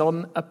focuses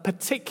on a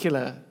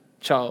particular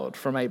child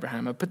from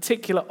Abraham, a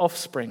particular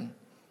offspring.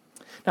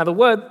 Now, the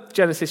word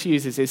Genesis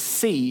uses is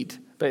seed,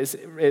 but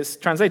it's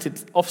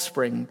translated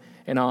offspring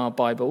in our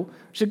Bible,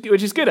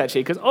 which is good,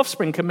 actually, because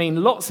offspring can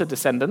mean lots of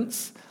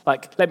descendants,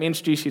 like, let me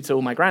introduce you to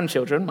all my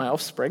grandchildren, my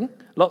offspring,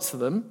 lots of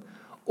them,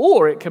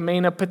 or it can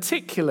mean a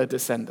particular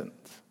descendant,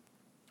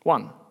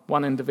 one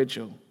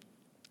individual.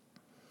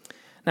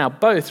 Now,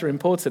 both are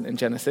important in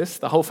Genesis.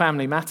 The whole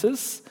family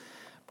matters,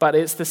 but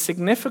it's the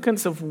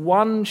significance of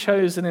one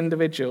chosen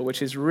individual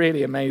which is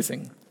really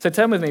amazing. So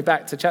turn with me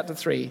back to chapter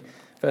 3,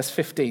 verse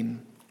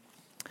 15.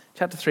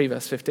 Chapter 3,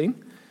 verse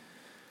 15.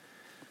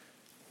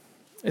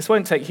 This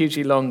won't take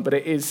hugely long, but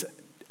it is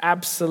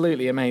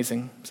absolutely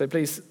amazing. So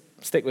please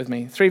stick with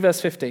me. 3 verse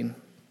 15.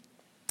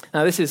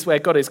 Now this is where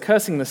God is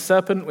cursing the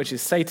serpent, which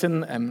is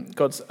Satan,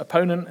 God's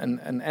opponent and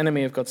an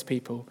enemy of God's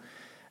people.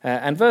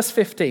 And verse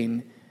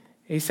 15,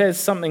 he says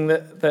something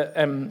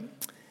that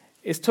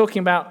is talking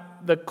about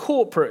the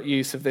corporate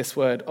use of this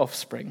word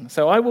offspring.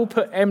 So I will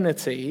put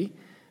enmity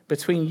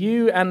between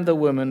you and the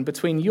woman,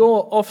 between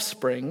your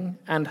offspring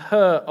and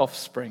her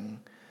offspring.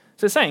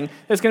 So it's saying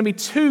there's going to be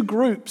two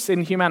groups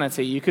in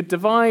humanity. You could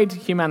divide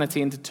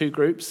humanity into two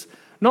groups,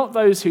 not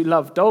those who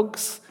love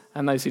dogs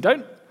and those who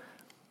don't,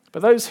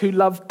 but those who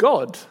love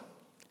God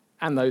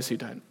and those who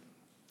don't.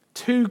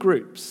 Two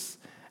groups.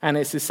 And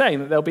it's saying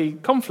that there'll be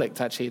conflict,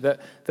 actually, that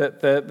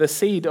the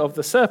seed of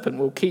the serpent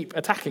will keep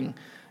attacking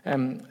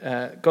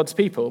God's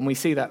people, and we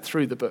see that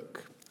through the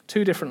book.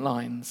 Two different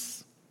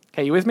lines.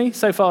 Okay, you with me?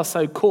 So far,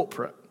 so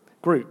corporate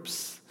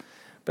groups.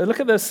 But look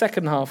at the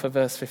second half of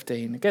verse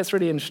 15. It gets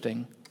really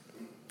interesting.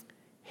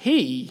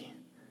 He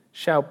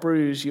shall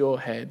bruise your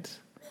head,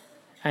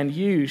 and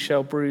you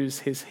shall bruise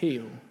his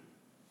heel.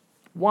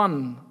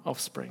 One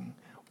offspring,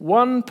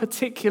 one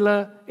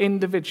particular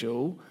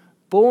individual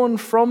born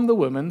from the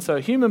woman, so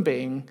a human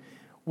being,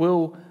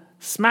 will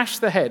smash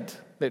the head,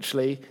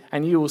 literally,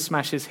 and you will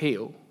smash his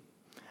heel.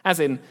 As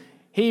in,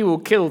 he will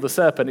kill the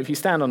serpent. If you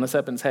stand on the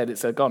serpent's head,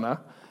 it's a goner.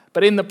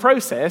 But in the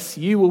process,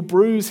 you will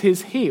bruise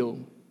his heel,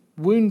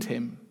 wound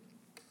him.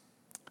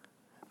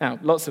 Now,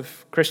 lots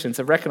of Christians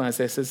have recognized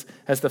this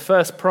as the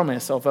first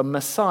promise of a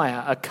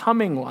Messiah, a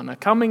coming one, a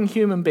coming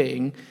human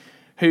being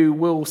who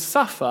will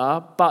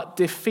suffer but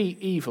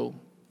defeat evil.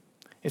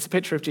 It's a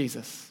picture of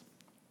Jesus.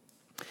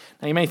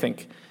 Now, you may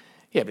think,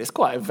 yeah, but it's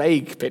quite a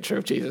vague picture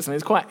of Jesus, and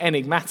it's quite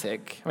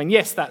enigmatic. I mean,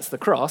 yes, that's the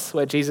cross,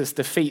 where Jesus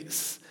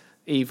defeats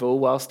evil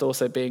whilst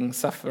also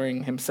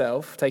suffering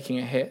himself, taking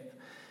a hit.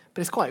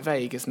 But it's quite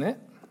vague, isn't it?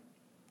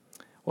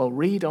 Well,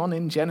 read on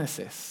in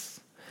Genesis.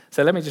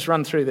 So let me just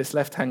run through this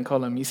left-hand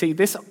column. You see,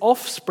 this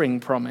offspring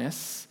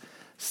promise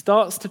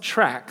starts to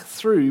track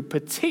through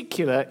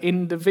particular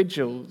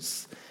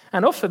individuals.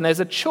 And often there's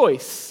a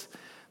choice.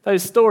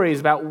 Those stories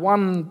about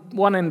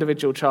one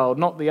individual child,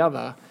 not the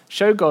other,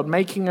 show God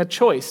making a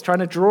choice, trying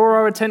to draw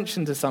our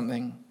attention to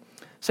something.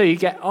 So you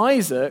get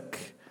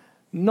Isaac,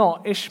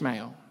 not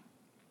Ishmael.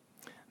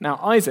 Now,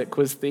 Isaac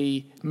was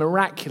the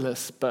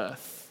miraculous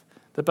birth,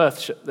 the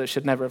birth that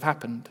should never have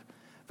happened,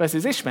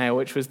 versus Ishmael,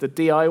 which was the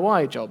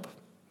DIY job,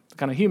 the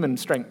kind of human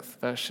strength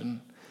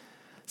version.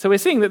 So we're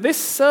seeing that this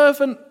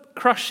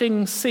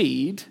serpent-crushing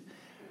seed,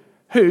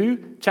 who,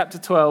 chapter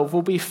 12,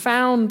 will be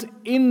found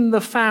in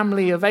the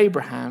family of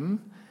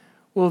Abraham,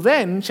 will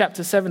then,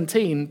 chapter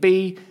 17,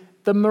 be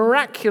the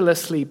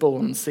miraculously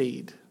born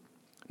seed,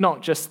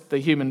 not just the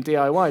human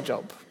DIY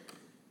job.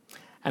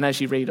 And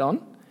as you read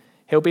on,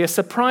 he'll be a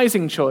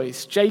surprising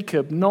choice.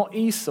 Jacob, not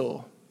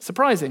Esau.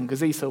 Surprising,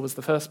 because Esau was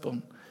the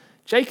firstborn.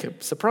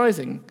 Jacob,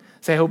 surprising.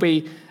 So he'll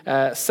be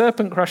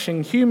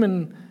serpent-crushing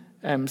human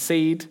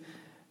seed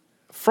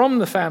from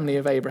the family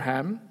of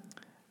Abraham,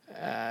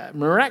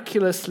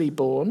 miraculously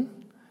born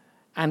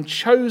and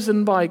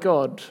chosen by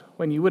God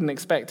when you wouldn't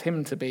expect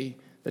him to be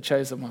the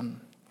chosen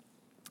one.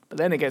 But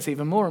then it gets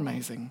even more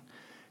amazing,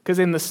 because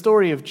in the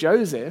story of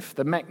Joseph,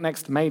 the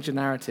next major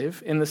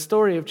narrative, in the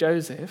story of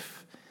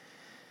Joseph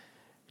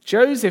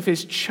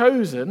is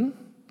chosen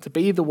to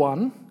be the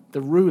one,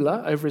 the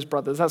ruler over his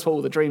brothers. That's what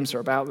all the dreams are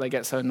about, they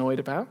get so annoyed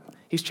about.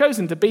 He's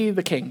chosen to be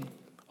the king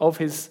of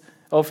his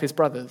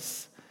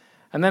brothers.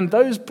 And then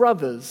those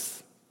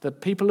brothers, the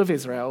people of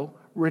Israel,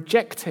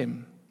 reject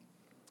him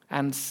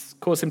and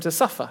cause him to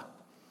suffer.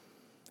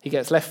 He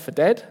gets left for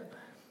dead.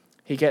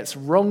 He gets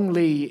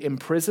wrongly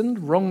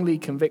imprisoned, wrongly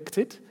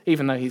convicted,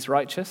 even though he's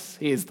righteous.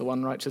 He is the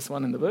one righteous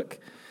one in the book.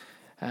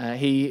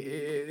 He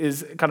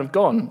is kind of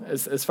gone,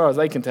 as far as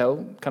they can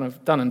tell, kind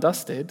of done and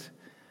dusted.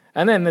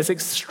 And then there's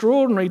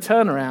extraordinary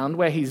turnaround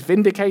where he's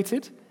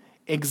vindicated,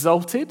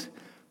 exalted,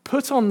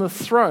 put on the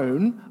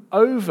throne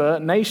over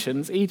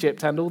nations,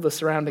 Egypt and all the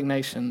surrounding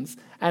nations,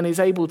 and is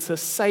able to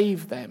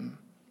save them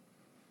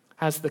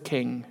as the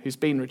king who's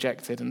been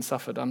rejected and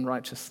suffered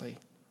unrighteously.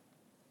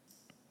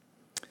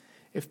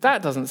 If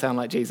that doesn't sound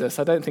like Jesus,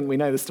 I don't think we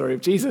know the story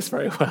of Jesus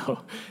very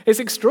well. It's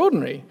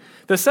extraordinary.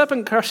 The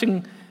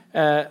serpent-crushing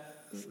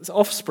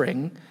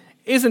offspring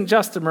isn't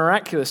just a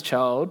miraculous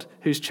child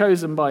who's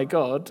chosen by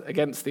God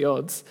against the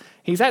odds.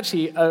 He's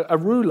actually a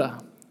ruler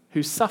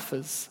who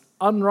suffers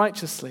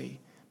unrighteously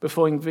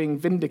before being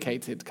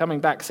vindicated, coming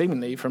back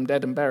seemingly from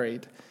dead and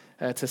buried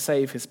to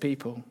save his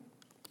people.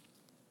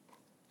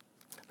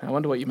 Now, I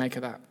wonder what you make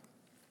of that.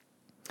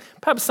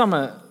 Perhaps some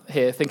are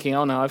here thinking,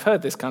 oh no, I've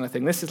heard this kind of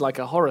thing. This is like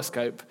a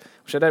horoscope,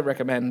 which I don't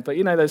recommend. But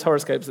you know those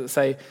horoscopes that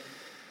say,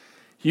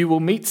 you will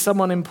meet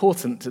someone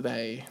important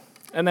today.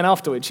 And then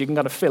afterwards you can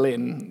kind of fill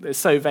in. It's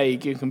so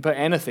vague, you can put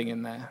anything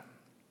in there.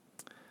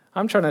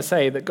 I'm trying to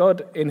say that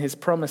God, in his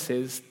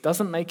promises,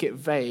 doesn't make it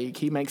vague.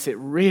 He makes it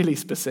really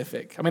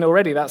specific. I mean,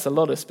 already that's a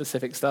lot of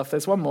specific stuff.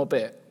 There's one more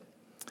bit.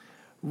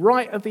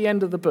 Right at the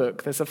end of the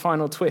book, there's a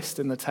final twist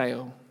in the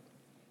tale.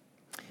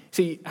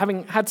 See,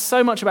 having had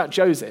so much about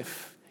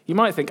Joseph, you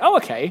might think, oh,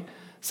 okay,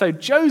 so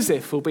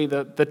Joseph will be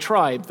the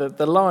tribe,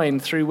 the line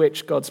through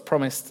which God's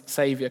promised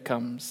Savior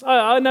comes.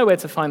 I know where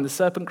to find the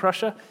serpent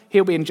crusher.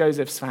 He'll be in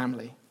Joseph's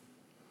family.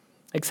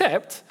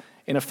 Except,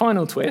 in a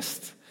final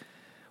twist,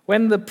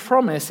 when the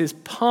promise is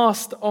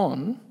passed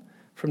on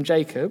from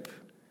Jacob,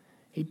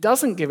 He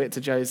doesn't give it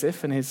to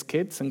Joseph and his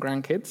kids and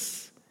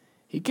grandkids.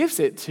 He gives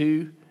it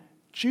to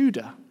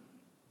Judah.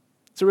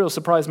 It's a real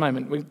surprise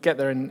moment. We'll get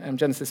there in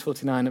Genesis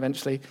 49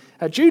 eventually.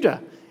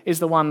 Judah is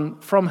the one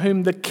from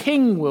whom the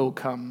king will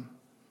come,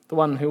 the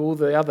one who all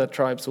the other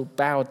tribes will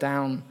bow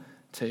down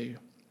to.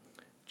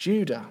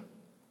 Judah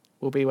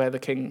will be where the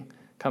king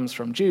comes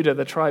from. Judah,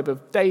 the tribe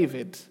of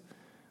David,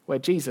 where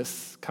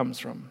Jesus comes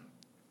from.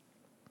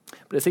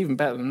 But it's even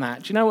better than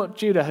that. Do you know what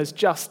Judah has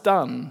just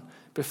done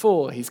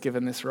before he's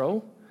given this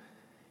role?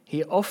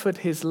 He offered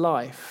his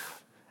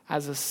life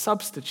as a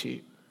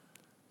substitute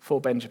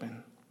for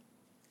Benjamin.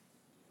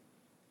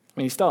 I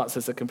mean, he starts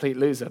as a complete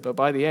loser, but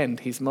by the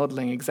end, he's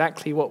modeling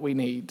exactly what we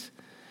need.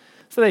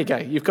 So there you go.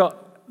 You've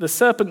got the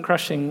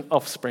serpent-crushing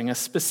offspring, a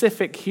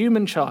specific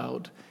human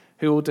child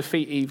who will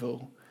defeat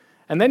evil.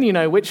 And then you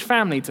know which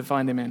family to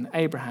find him in,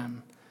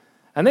 Abraham.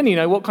 And then you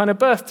know what kind of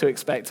birth to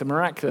expect, a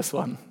miraculous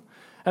one.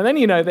 And then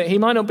you know that he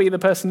might not be the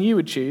person you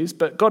would choose,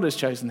 but God has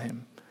chosen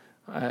him,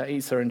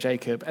 Esau and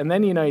Jacob. And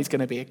then you know he's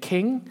going to be a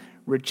king,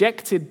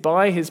 rejected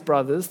by his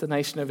brothers, the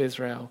nation of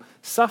Israel,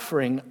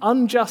 suffering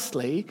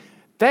unjustly,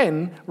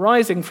 then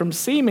rising from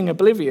seeming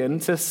oblivion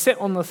to sit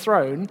on the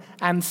throne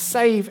and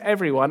save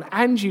everyone.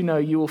 And you know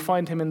you will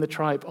find him in the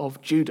tribe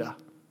of Judah,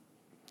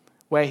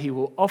 where he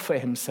will offer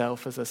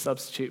himself as a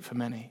substitute for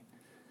many.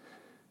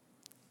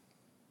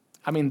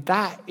 I mean,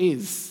 that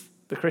is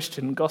the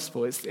Christian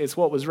gospel. It's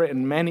what was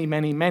written many,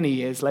 many, many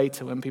years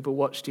later when people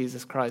watched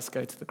Jesus Christ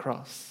go to the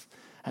cross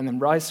and then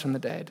rise from the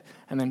dead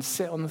and then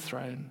sit on the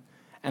throne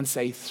and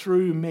say,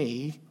 through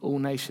me, all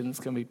nations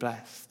can be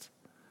blessed.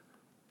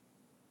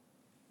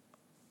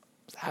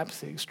 It's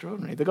absolutely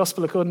extraordinary. The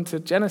gospel according to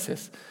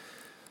Genesis.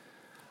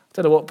 I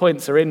don't know what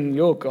points are in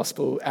your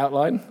gospel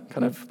outline,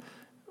 kind of,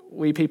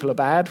 we people are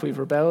bad, we've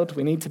rebelled,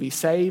 we need to be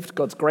saved.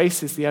 God's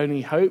grace is the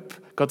only hope.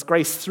 God's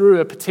grace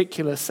through a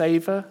particular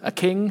savior, a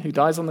king who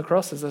dies on the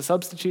cross as a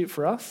substitute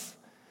for us.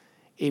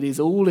 It is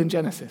all in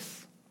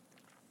Genesis.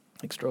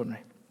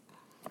 Extraordinary.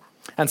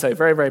 And so,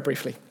 very, very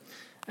briefly,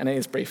 and it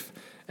is brief,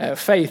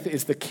 faith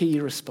is the key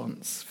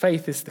response.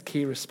 Faith is the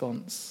key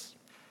response.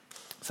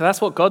 So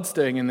that's what God's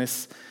doing in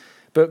this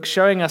book,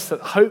 showing us that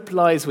hope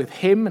lies with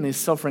him and his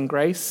sovereign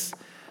grace,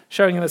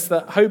 showing us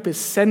that hope is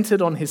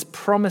centered on his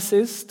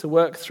promises to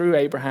work through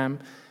Abraham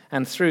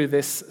and through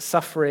this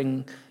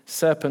suffering,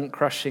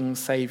 serpent-crushing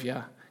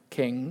Savior,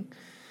 King.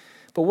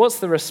 But what's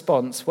the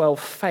response? Well,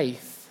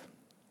 faith.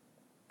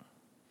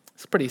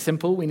 It's pretty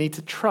simple. We need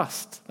to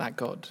trust that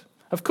God.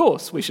 Of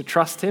course, we should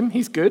trust him.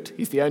 He's good.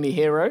 He's the only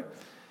hero.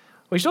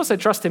 We should also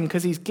trust him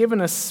because he's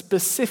given us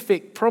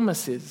specific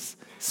promises,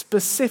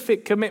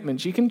 specific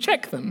commitments. You can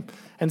check them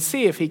and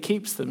see if he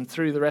keeps them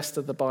through the rest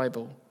of the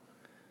Bible.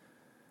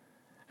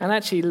 And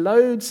actually,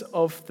 loads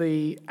of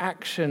the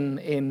action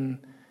in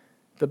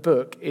the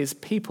book is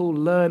people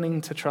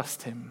learning to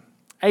trust him.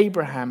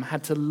 Abraham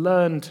had to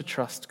learn to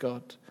trust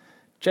God.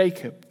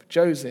 Jacob,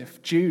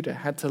 Joseph, Judah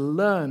had to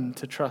learn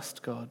to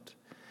trust God.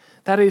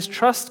 That is,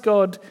 trust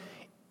God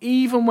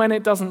even when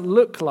it doesn't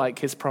look like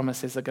his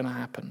promises are going to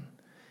happen.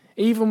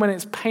 Even when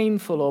it's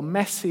painful or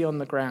messy on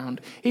the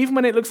ground. Even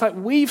when it looks like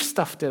we've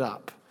stuffed it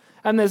up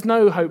and there's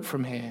no hope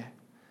from here.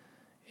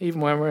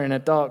 Even when we're in a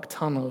dark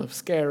tunnel of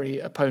scary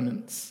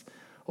opponents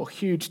or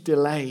huge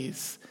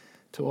delays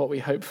to what we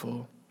hope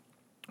for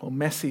or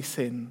messy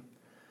sin,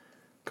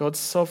 God's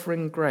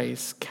sovereign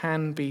grace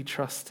can be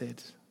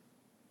trusted.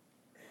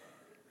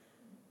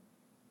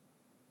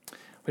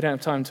 We don't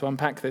have time to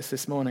unpack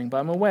this morning, but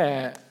I'm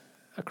aware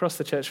across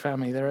the church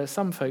family there are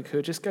some folk who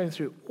are just going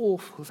through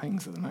awful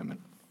things at the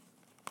moment.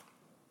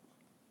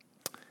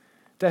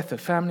 Death of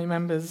family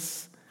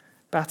members,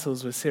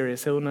 battles with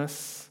serious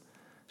illness,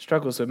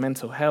 struggles with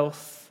mental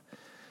health,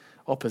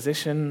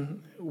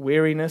 opposition,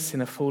 weariness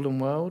in a fallen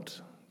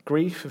world,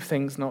 grief of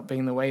things not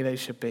being the way they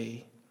should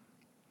be.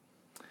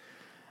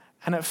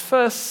 And at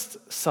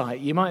first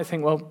sight, you might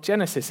think, well,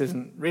 Genesis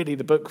isn't really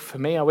the book for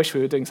me. I wish we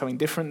were doing something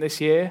different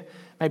this year.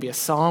 Maybe a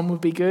psalm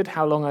would be good.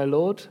 How long, O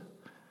Lord?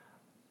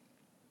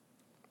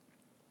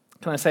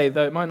 Can I say,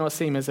 though it might not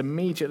seem as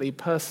immediately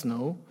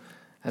personal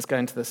as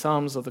going to the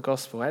Psalms or the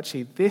Gospel,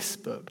 actually this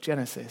book,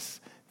 Genesis,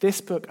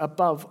 this book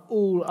above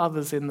all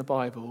others in the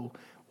Bible,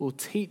 will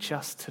teach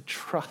us to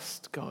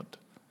trust God.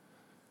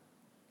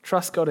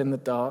 Trust God in the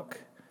dark.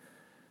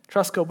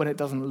 Trust God when it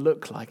doesn't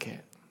look like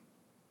it.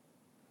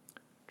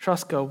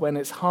 Trust God when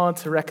it's hard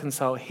to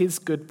reconcile his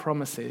good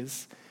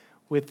promises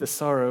with the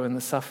sorrow and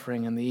the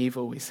suffering and the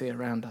evil we see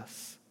around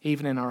us,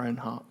 even in our own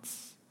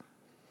hearts.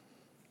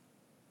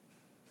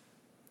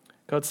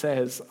 God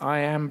says, I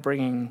am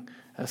bringing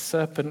a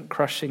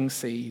serpent-crushing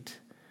seed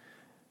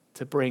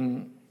to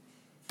bring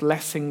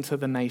blessing to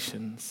the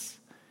nations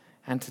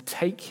and to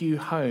take you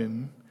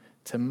home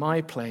to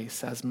my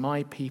place as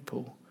my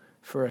people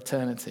for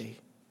eternity.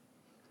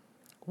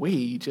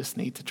 We just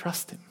need to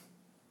trust him.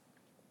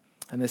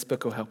 And this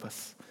book will help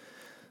us.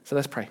 So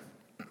let's pray.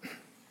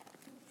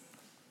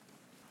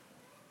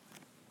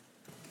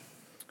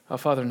 Our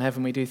Father in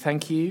heaven, we do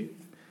thank you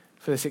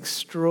for this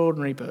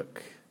extraordinary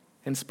book,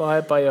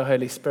 inspired by your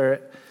Holy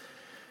Spirit,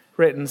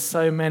 written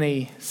so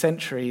many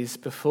centuries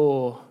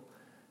before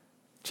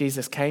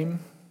Jesus came,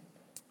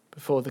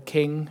 before the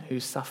King who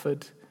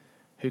suffered,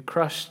 who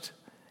crushed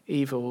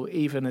evil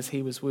even as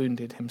he was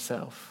wounded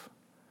himself.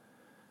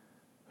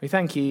 We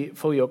thank you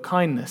for your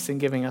kindness in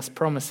giving us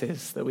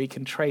promises that we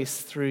can trace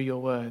through your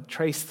word,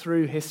 trace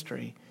through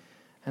history,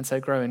 and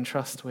so grow in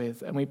trust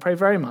with. And we pray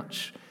very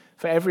much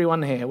for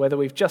everyone here, whether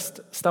we've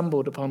just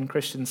stumbled upon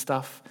Christian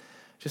stuff,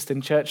 just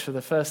in church for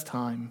the first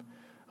time,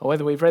 or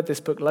whether we've read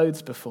this book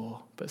loads before,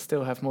 but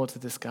still have more to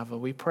discover.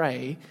 We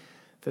pray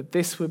that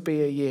this would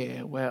be a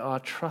year where our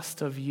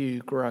trust of you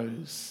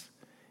grows,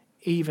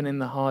 even in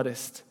the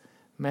hardest,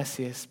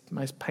 messiest,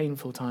 most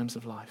painful times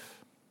of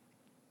life.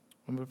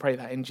 And we pray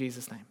that in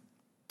Jesus' name.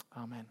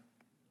 Amen.